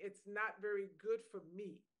separating, it's not very good for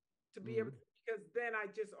me to be able to, because then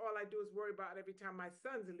all I do is worry about every time my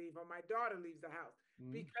sons leave or my daughter leaves the house.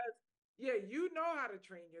 Because, you know how to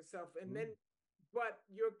train yourself, and then, but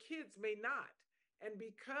your kids may not. And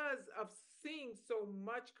because of seeing so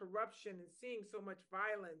much corruption and seeing so much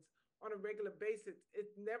violence on a regular basis, it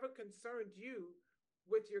never concerned you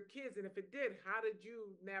with your kids. And if it did, how did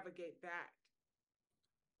you navigate that?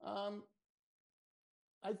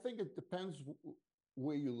 I think it depends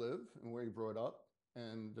where you live and where you're brought up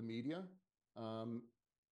and the media.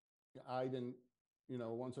 I didn't you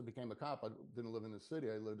know, once I became a cop, I didn't live in the city.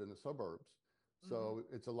 I lived in the suburbs. So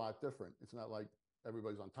it's a lot different. It's not like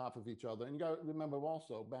everybody's on top of each other. And you got to remember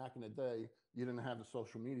also, back in the day, you didn't have the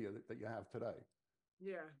social media that you have today.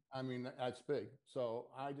 Yeah. I mean, that's big. So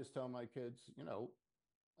I just tell my kids, you know,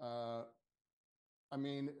 I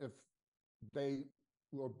mean, if they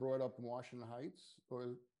were brought up in Washington Heights or,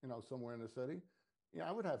 you know, somewhere in the city, yeah,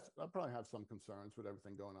 I'd probably have some concerns with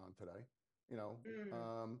everything going on today, you know.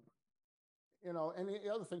 You know, and the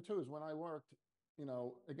other thing too is when I worked, you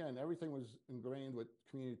know, again, everything was ingrained with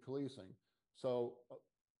community policing. So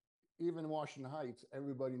even in Washington Heights,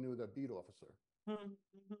 everybody knew their beat officer.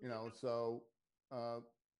 You know, so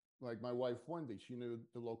like my wife Wendy, she knew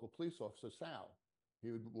the local police officer Sal.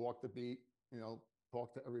 He would walk the beat, you know,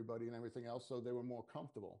 talk to everybody and everything else, so they were more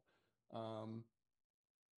comfortable.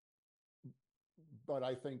 But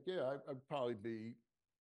I think, yeah, I'd probably be,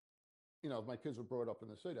 you know, if my kids were brought up in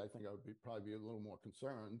the city, I think I would probably be a little more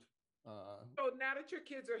concerned. So now that your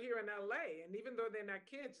kids are here in LA, and even though they're not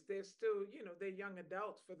kids, they're still, you know, they're young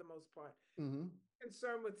adults for the most part.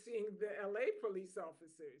 Concerned with seeing the LA police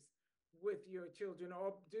officers with your children,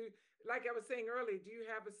 or like I was saying earlier, do you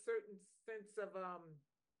have a certain sense of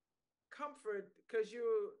comfort because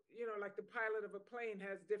you know, like the pilot of a plane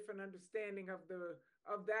has different understanding of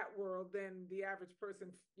that world than the average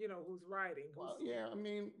person, you know, who's riding? Well, yeah, I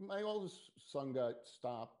mean, my oldest son got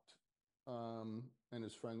stopped and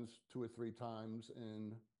his friends 2 or 3 times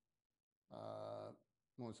in I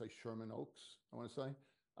want to say Sherman Oaks, I want to say.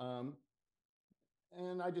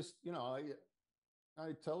 And I just, you know,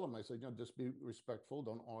 I tell them, I say, you know, just be respectful,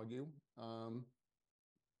 don't argue,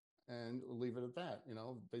 and leave it at that. You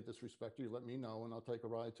know, if they disrespect you, let me know, and I'll take a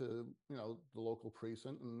ride to, you know, the local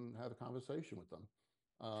precinct and have a conversation with them.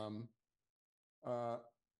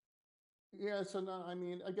 Yeah, so no, I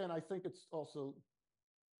mean, again, I think it's also,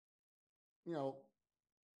 you know,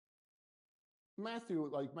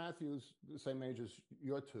 Matthew's the same age as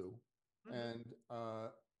your two, and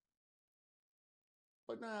but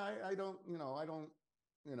no, I don't, you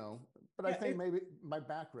know, but I think maybe my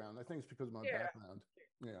background. I think it's because of my background.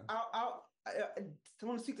 Yeah. I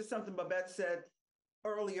want to speak to something Babette said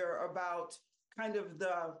earlier about kind of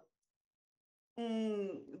the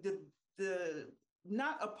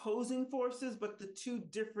not opposing forces, but the two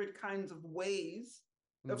different kinds of ways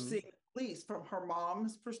of seeing police from her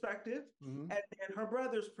mom's perspective and her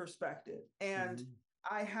brother's perspective. And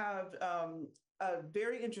I have a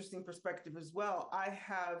very interesting perspective as well. I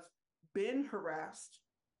have been harassed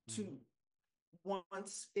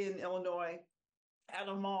once in Illinois at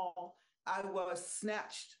a mall. I was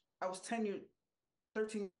snatched. I was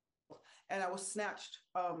 13, and I was snatched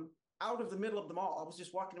out of the middle of the mall. I was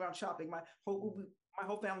just walking around shopping. My whole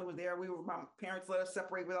family was there. My parents let us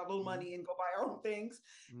separate with our little money and go buy our own things.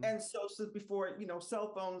 And so before, you know,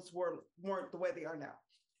 cell phones weren't the way they are now.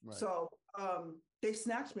 Right. So they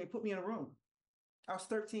snatched me, put me in a room. I was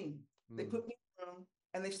 13. They put me in a room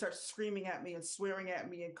and they start screaming at me and swearing at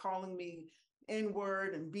me and calling me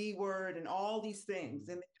N-word and B-word and all these things.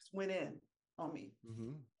 And they just went in on me.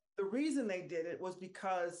 The reason they did it was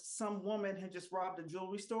because some woman had just robbed a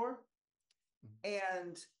jewelry store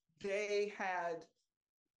and they had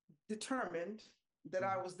determined that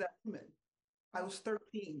I was that woman. I was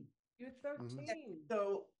 13. You're 13.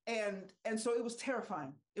 And so it was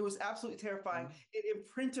terrifying. It was absolutely terrifying. It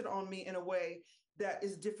imprinted on me in a way that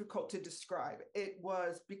is difficult to describe. It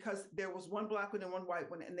was because there was one black one and one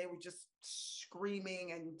white one, and they were just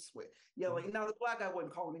screaming and yelling. Now the black guy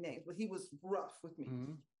wasn't calling me names, but he was rough with me.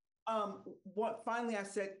 Finally I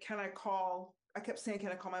said, I kept saying,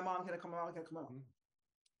 can I call my mom? Can I call my mom? Can I call my mom?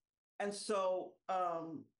 And so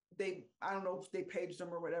I don't know if they paged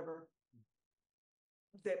them or whatever.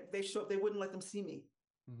 They wouldn't let them see me.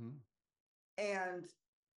 And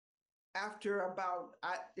after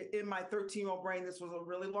in my 13-year-old brain, this was a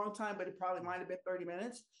really long time, but it probably might have been 30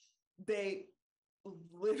 minutes. They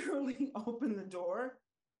literally opened the door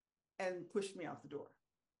and pushed me out the door.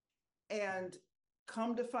 And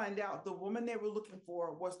come to find out, the woman they were looking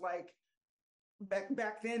for was like,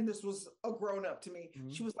 back then, this was a grown-up to me.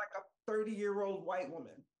 She was like a 30-year-old white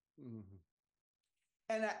woman.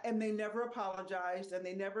 And they never apologized, and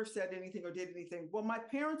they never said anything or did anything. Well, my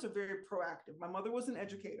parents are very proactive. My mother was an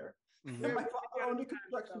educator, and my father owned a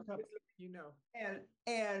construction company. You know, and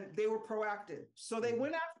they were proactive. So they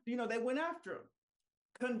went after him.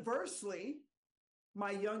 Conversely,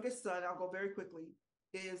 my youngest son, I'll go very quickly,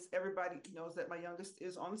 everybody knows that my youngest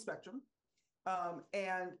is on the spectrum,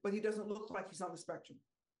 but he doesn't look like he's on the spectrum.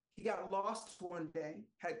 He got lost one day,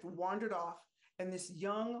 had wandered off, and this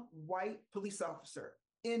young white police officer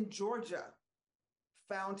in Georgia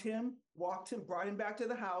found him, walked him, brought him back to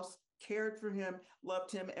the house, cared for him,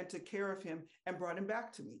 loved him, and took care of him, and brought him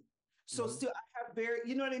back to me. So still, I have very,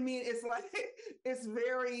 you know what I mean? It's like, it's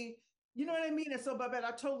very, you know what I mean? And so, Babette,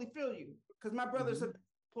 I totally feel you, because my brothers have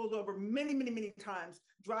pulled over many, many, many times,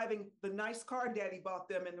 driving the nice car daddy bought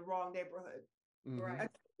them in the wrong neighborhood. Right. And,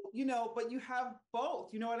 you know, but you have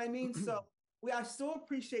both, you know what I mean? So I still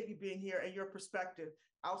appreciate you being here and your perspective.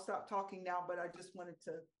 I'll stop talking now, but I just wanted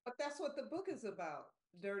to. But that's what the book is about,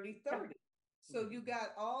 Dirty 30. So you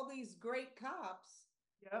got all these great cops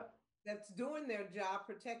that's doing their job,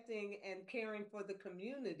 protecting and caring for the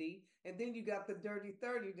community. And then you got the Dirty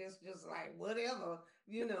 30 that's just like, whatever,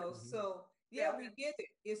 you know. So yeah, we get it.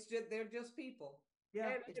 It's just, they're just people.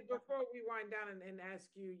 Yeah. And before we wind down and ask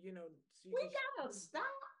you, you know, so you we gotta stop.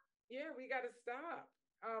 Yeah, we gotta stop.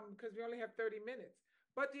 Because we only have 30 minutes.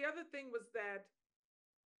 But the other thing was that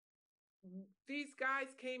these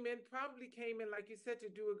guys probably came in, like you said, to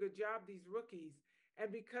do a good job, these rookies.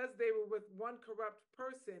 And because they were with one corrupt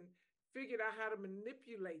person, figured out how to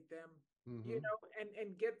manipulate them, you know,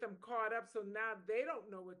 and get them caught up. So now they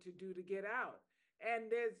don't know what to do to get out.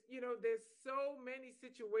 And there's so many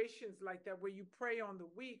situations like that where you prey on the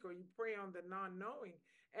weak or you prey on the non-knowing.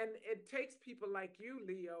 And it takes people like you,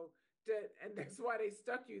 Leo, and that's why they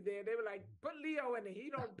stuck you there. They were like, put Leo in there.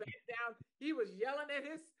 He don't back down. He was yelling at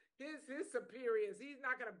his superiors. He's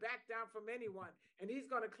not going to back down from anyone, and he's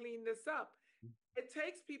going to clean this up. It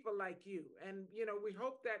takes people like you, and you know, we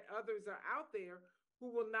hope that others are out there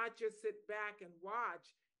who will not just sit back and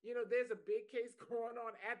watch. You know, there's a big case going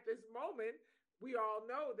on at this moment. We all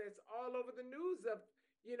know that's all over the news of,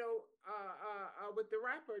 you know, with the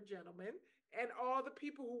rapper gentleman and all the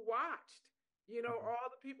people who watched. You know, all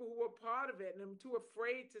the people who were part of it, and I'm too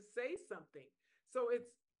afraid to say something. So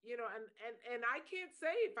it's, you know, and I can't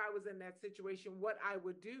say if I was in that situation what I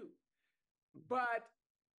would do. But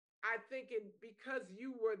I think because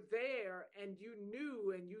you were there and you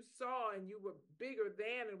knew and you saw and you were bigger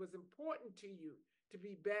than, it was important to you to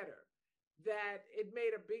be better, that it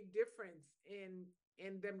made a big difference in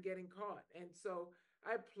them getting caught. And so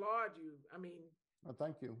I applaud you. I mean, well,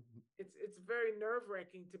 thank you. It's very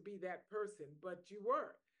nerve-wracking to be that person, but you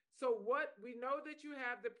were. So we know that you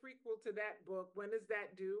have the prequel to that book. When is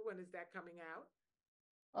that due? When is that coming out?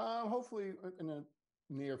 Hopefully in the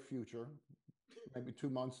near future, maybe 2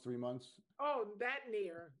 months, 3 months. Oh, that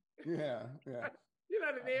near. Yeah. You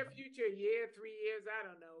know, the near future, a year, 3 years, I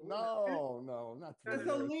don't know. No, not 3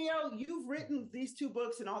 So years. Leo, you've written these 2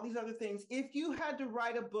 books and all these other things. If you had to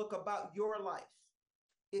write a book about your life,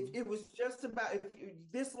 if it was just about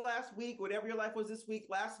this last week, whatever your life was this week,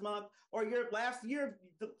 last month, or your last year,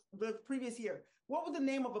 the previous year, what would the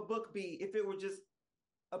name of a book be if it were just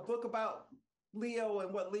a book about Leo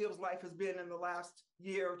and what Leo's life has been in the last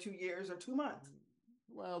year or 2 years or 2 months?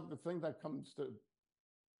 Well, the thing that comes to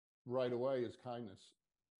right away is kindness.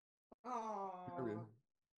 Oh,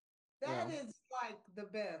 that is like the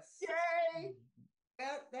best. Yay!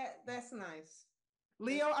 That's nice.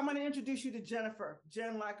 Leo, I'm going to introduce you to Jennifer,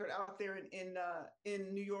 Jen Lackert out there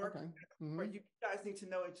in New York, where you guys need to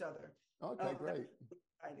know each other. Okay, great.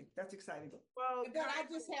 That's exciting. Well, but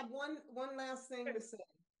I just have one last thing to say.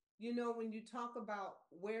 You know, when you talk about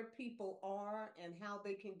where people are and how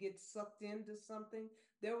they can get sucked into something,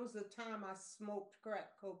 there was a time I smoked crack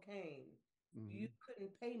cocaine. You couldn't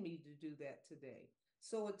pay me to do that today.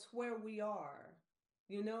 So it's where we are,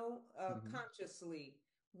 you know, consciously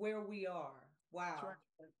where we are. Wow.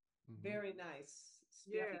 Right. Very nice.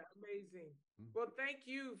 Yeah, amazing. Well, thank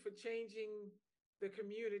you for changing the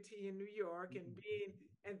community in New York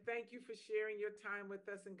and thank you for sharing your time with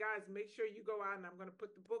us. And guys, make sure you go out, and I'm going to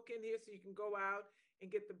put the book in here so you can go out and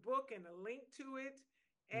get the book and a link to it.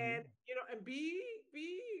 And, you know, and be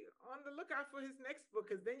on the lookout for his next book,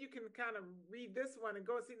 because then you can kind of read this one and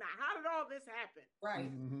go and see, now, how did all this happen? Right.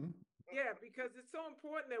 Yeah, because it's so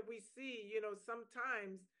important that we see, you know,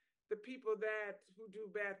 sometimes the people who do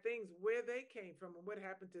bad things, where they came from and what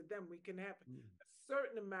happened to them. We can have a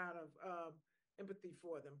certain amount of empathy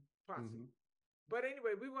for them, possibly. But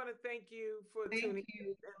anyway, we want to thank you for tuning in,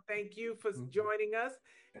 and thank you for joining us.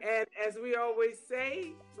 And as we always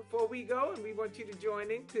say before we go, and we want you to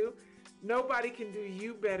join in too, nobody can do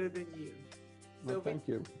you better than you. So well, thank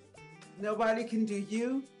you. Nobody can do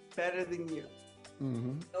you better than you.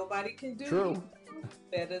 Nobody can do you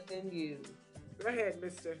better than you. Go ahead,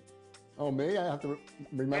 mister. Oh, me? I have to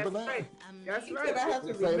remember that? Right. That's right. I have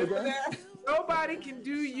to remember that. Nobody can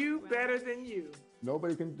do you better than you.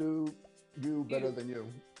 Nobody can do you better than you.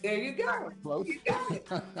 There you go. Close. You got it.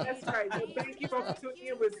 That's right. Well, thank you for tuning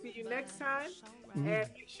in. We'll see you next time. And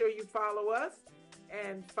make sure you follow us.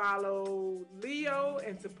 and follow Leo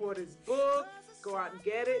and support his book. Go out and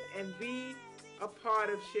get it and be a part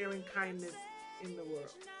of sharing kindness in the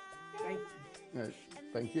world. Thank you. Right.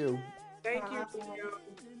 Thank you. Thank you, Leo.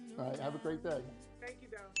 All right. Have a great day.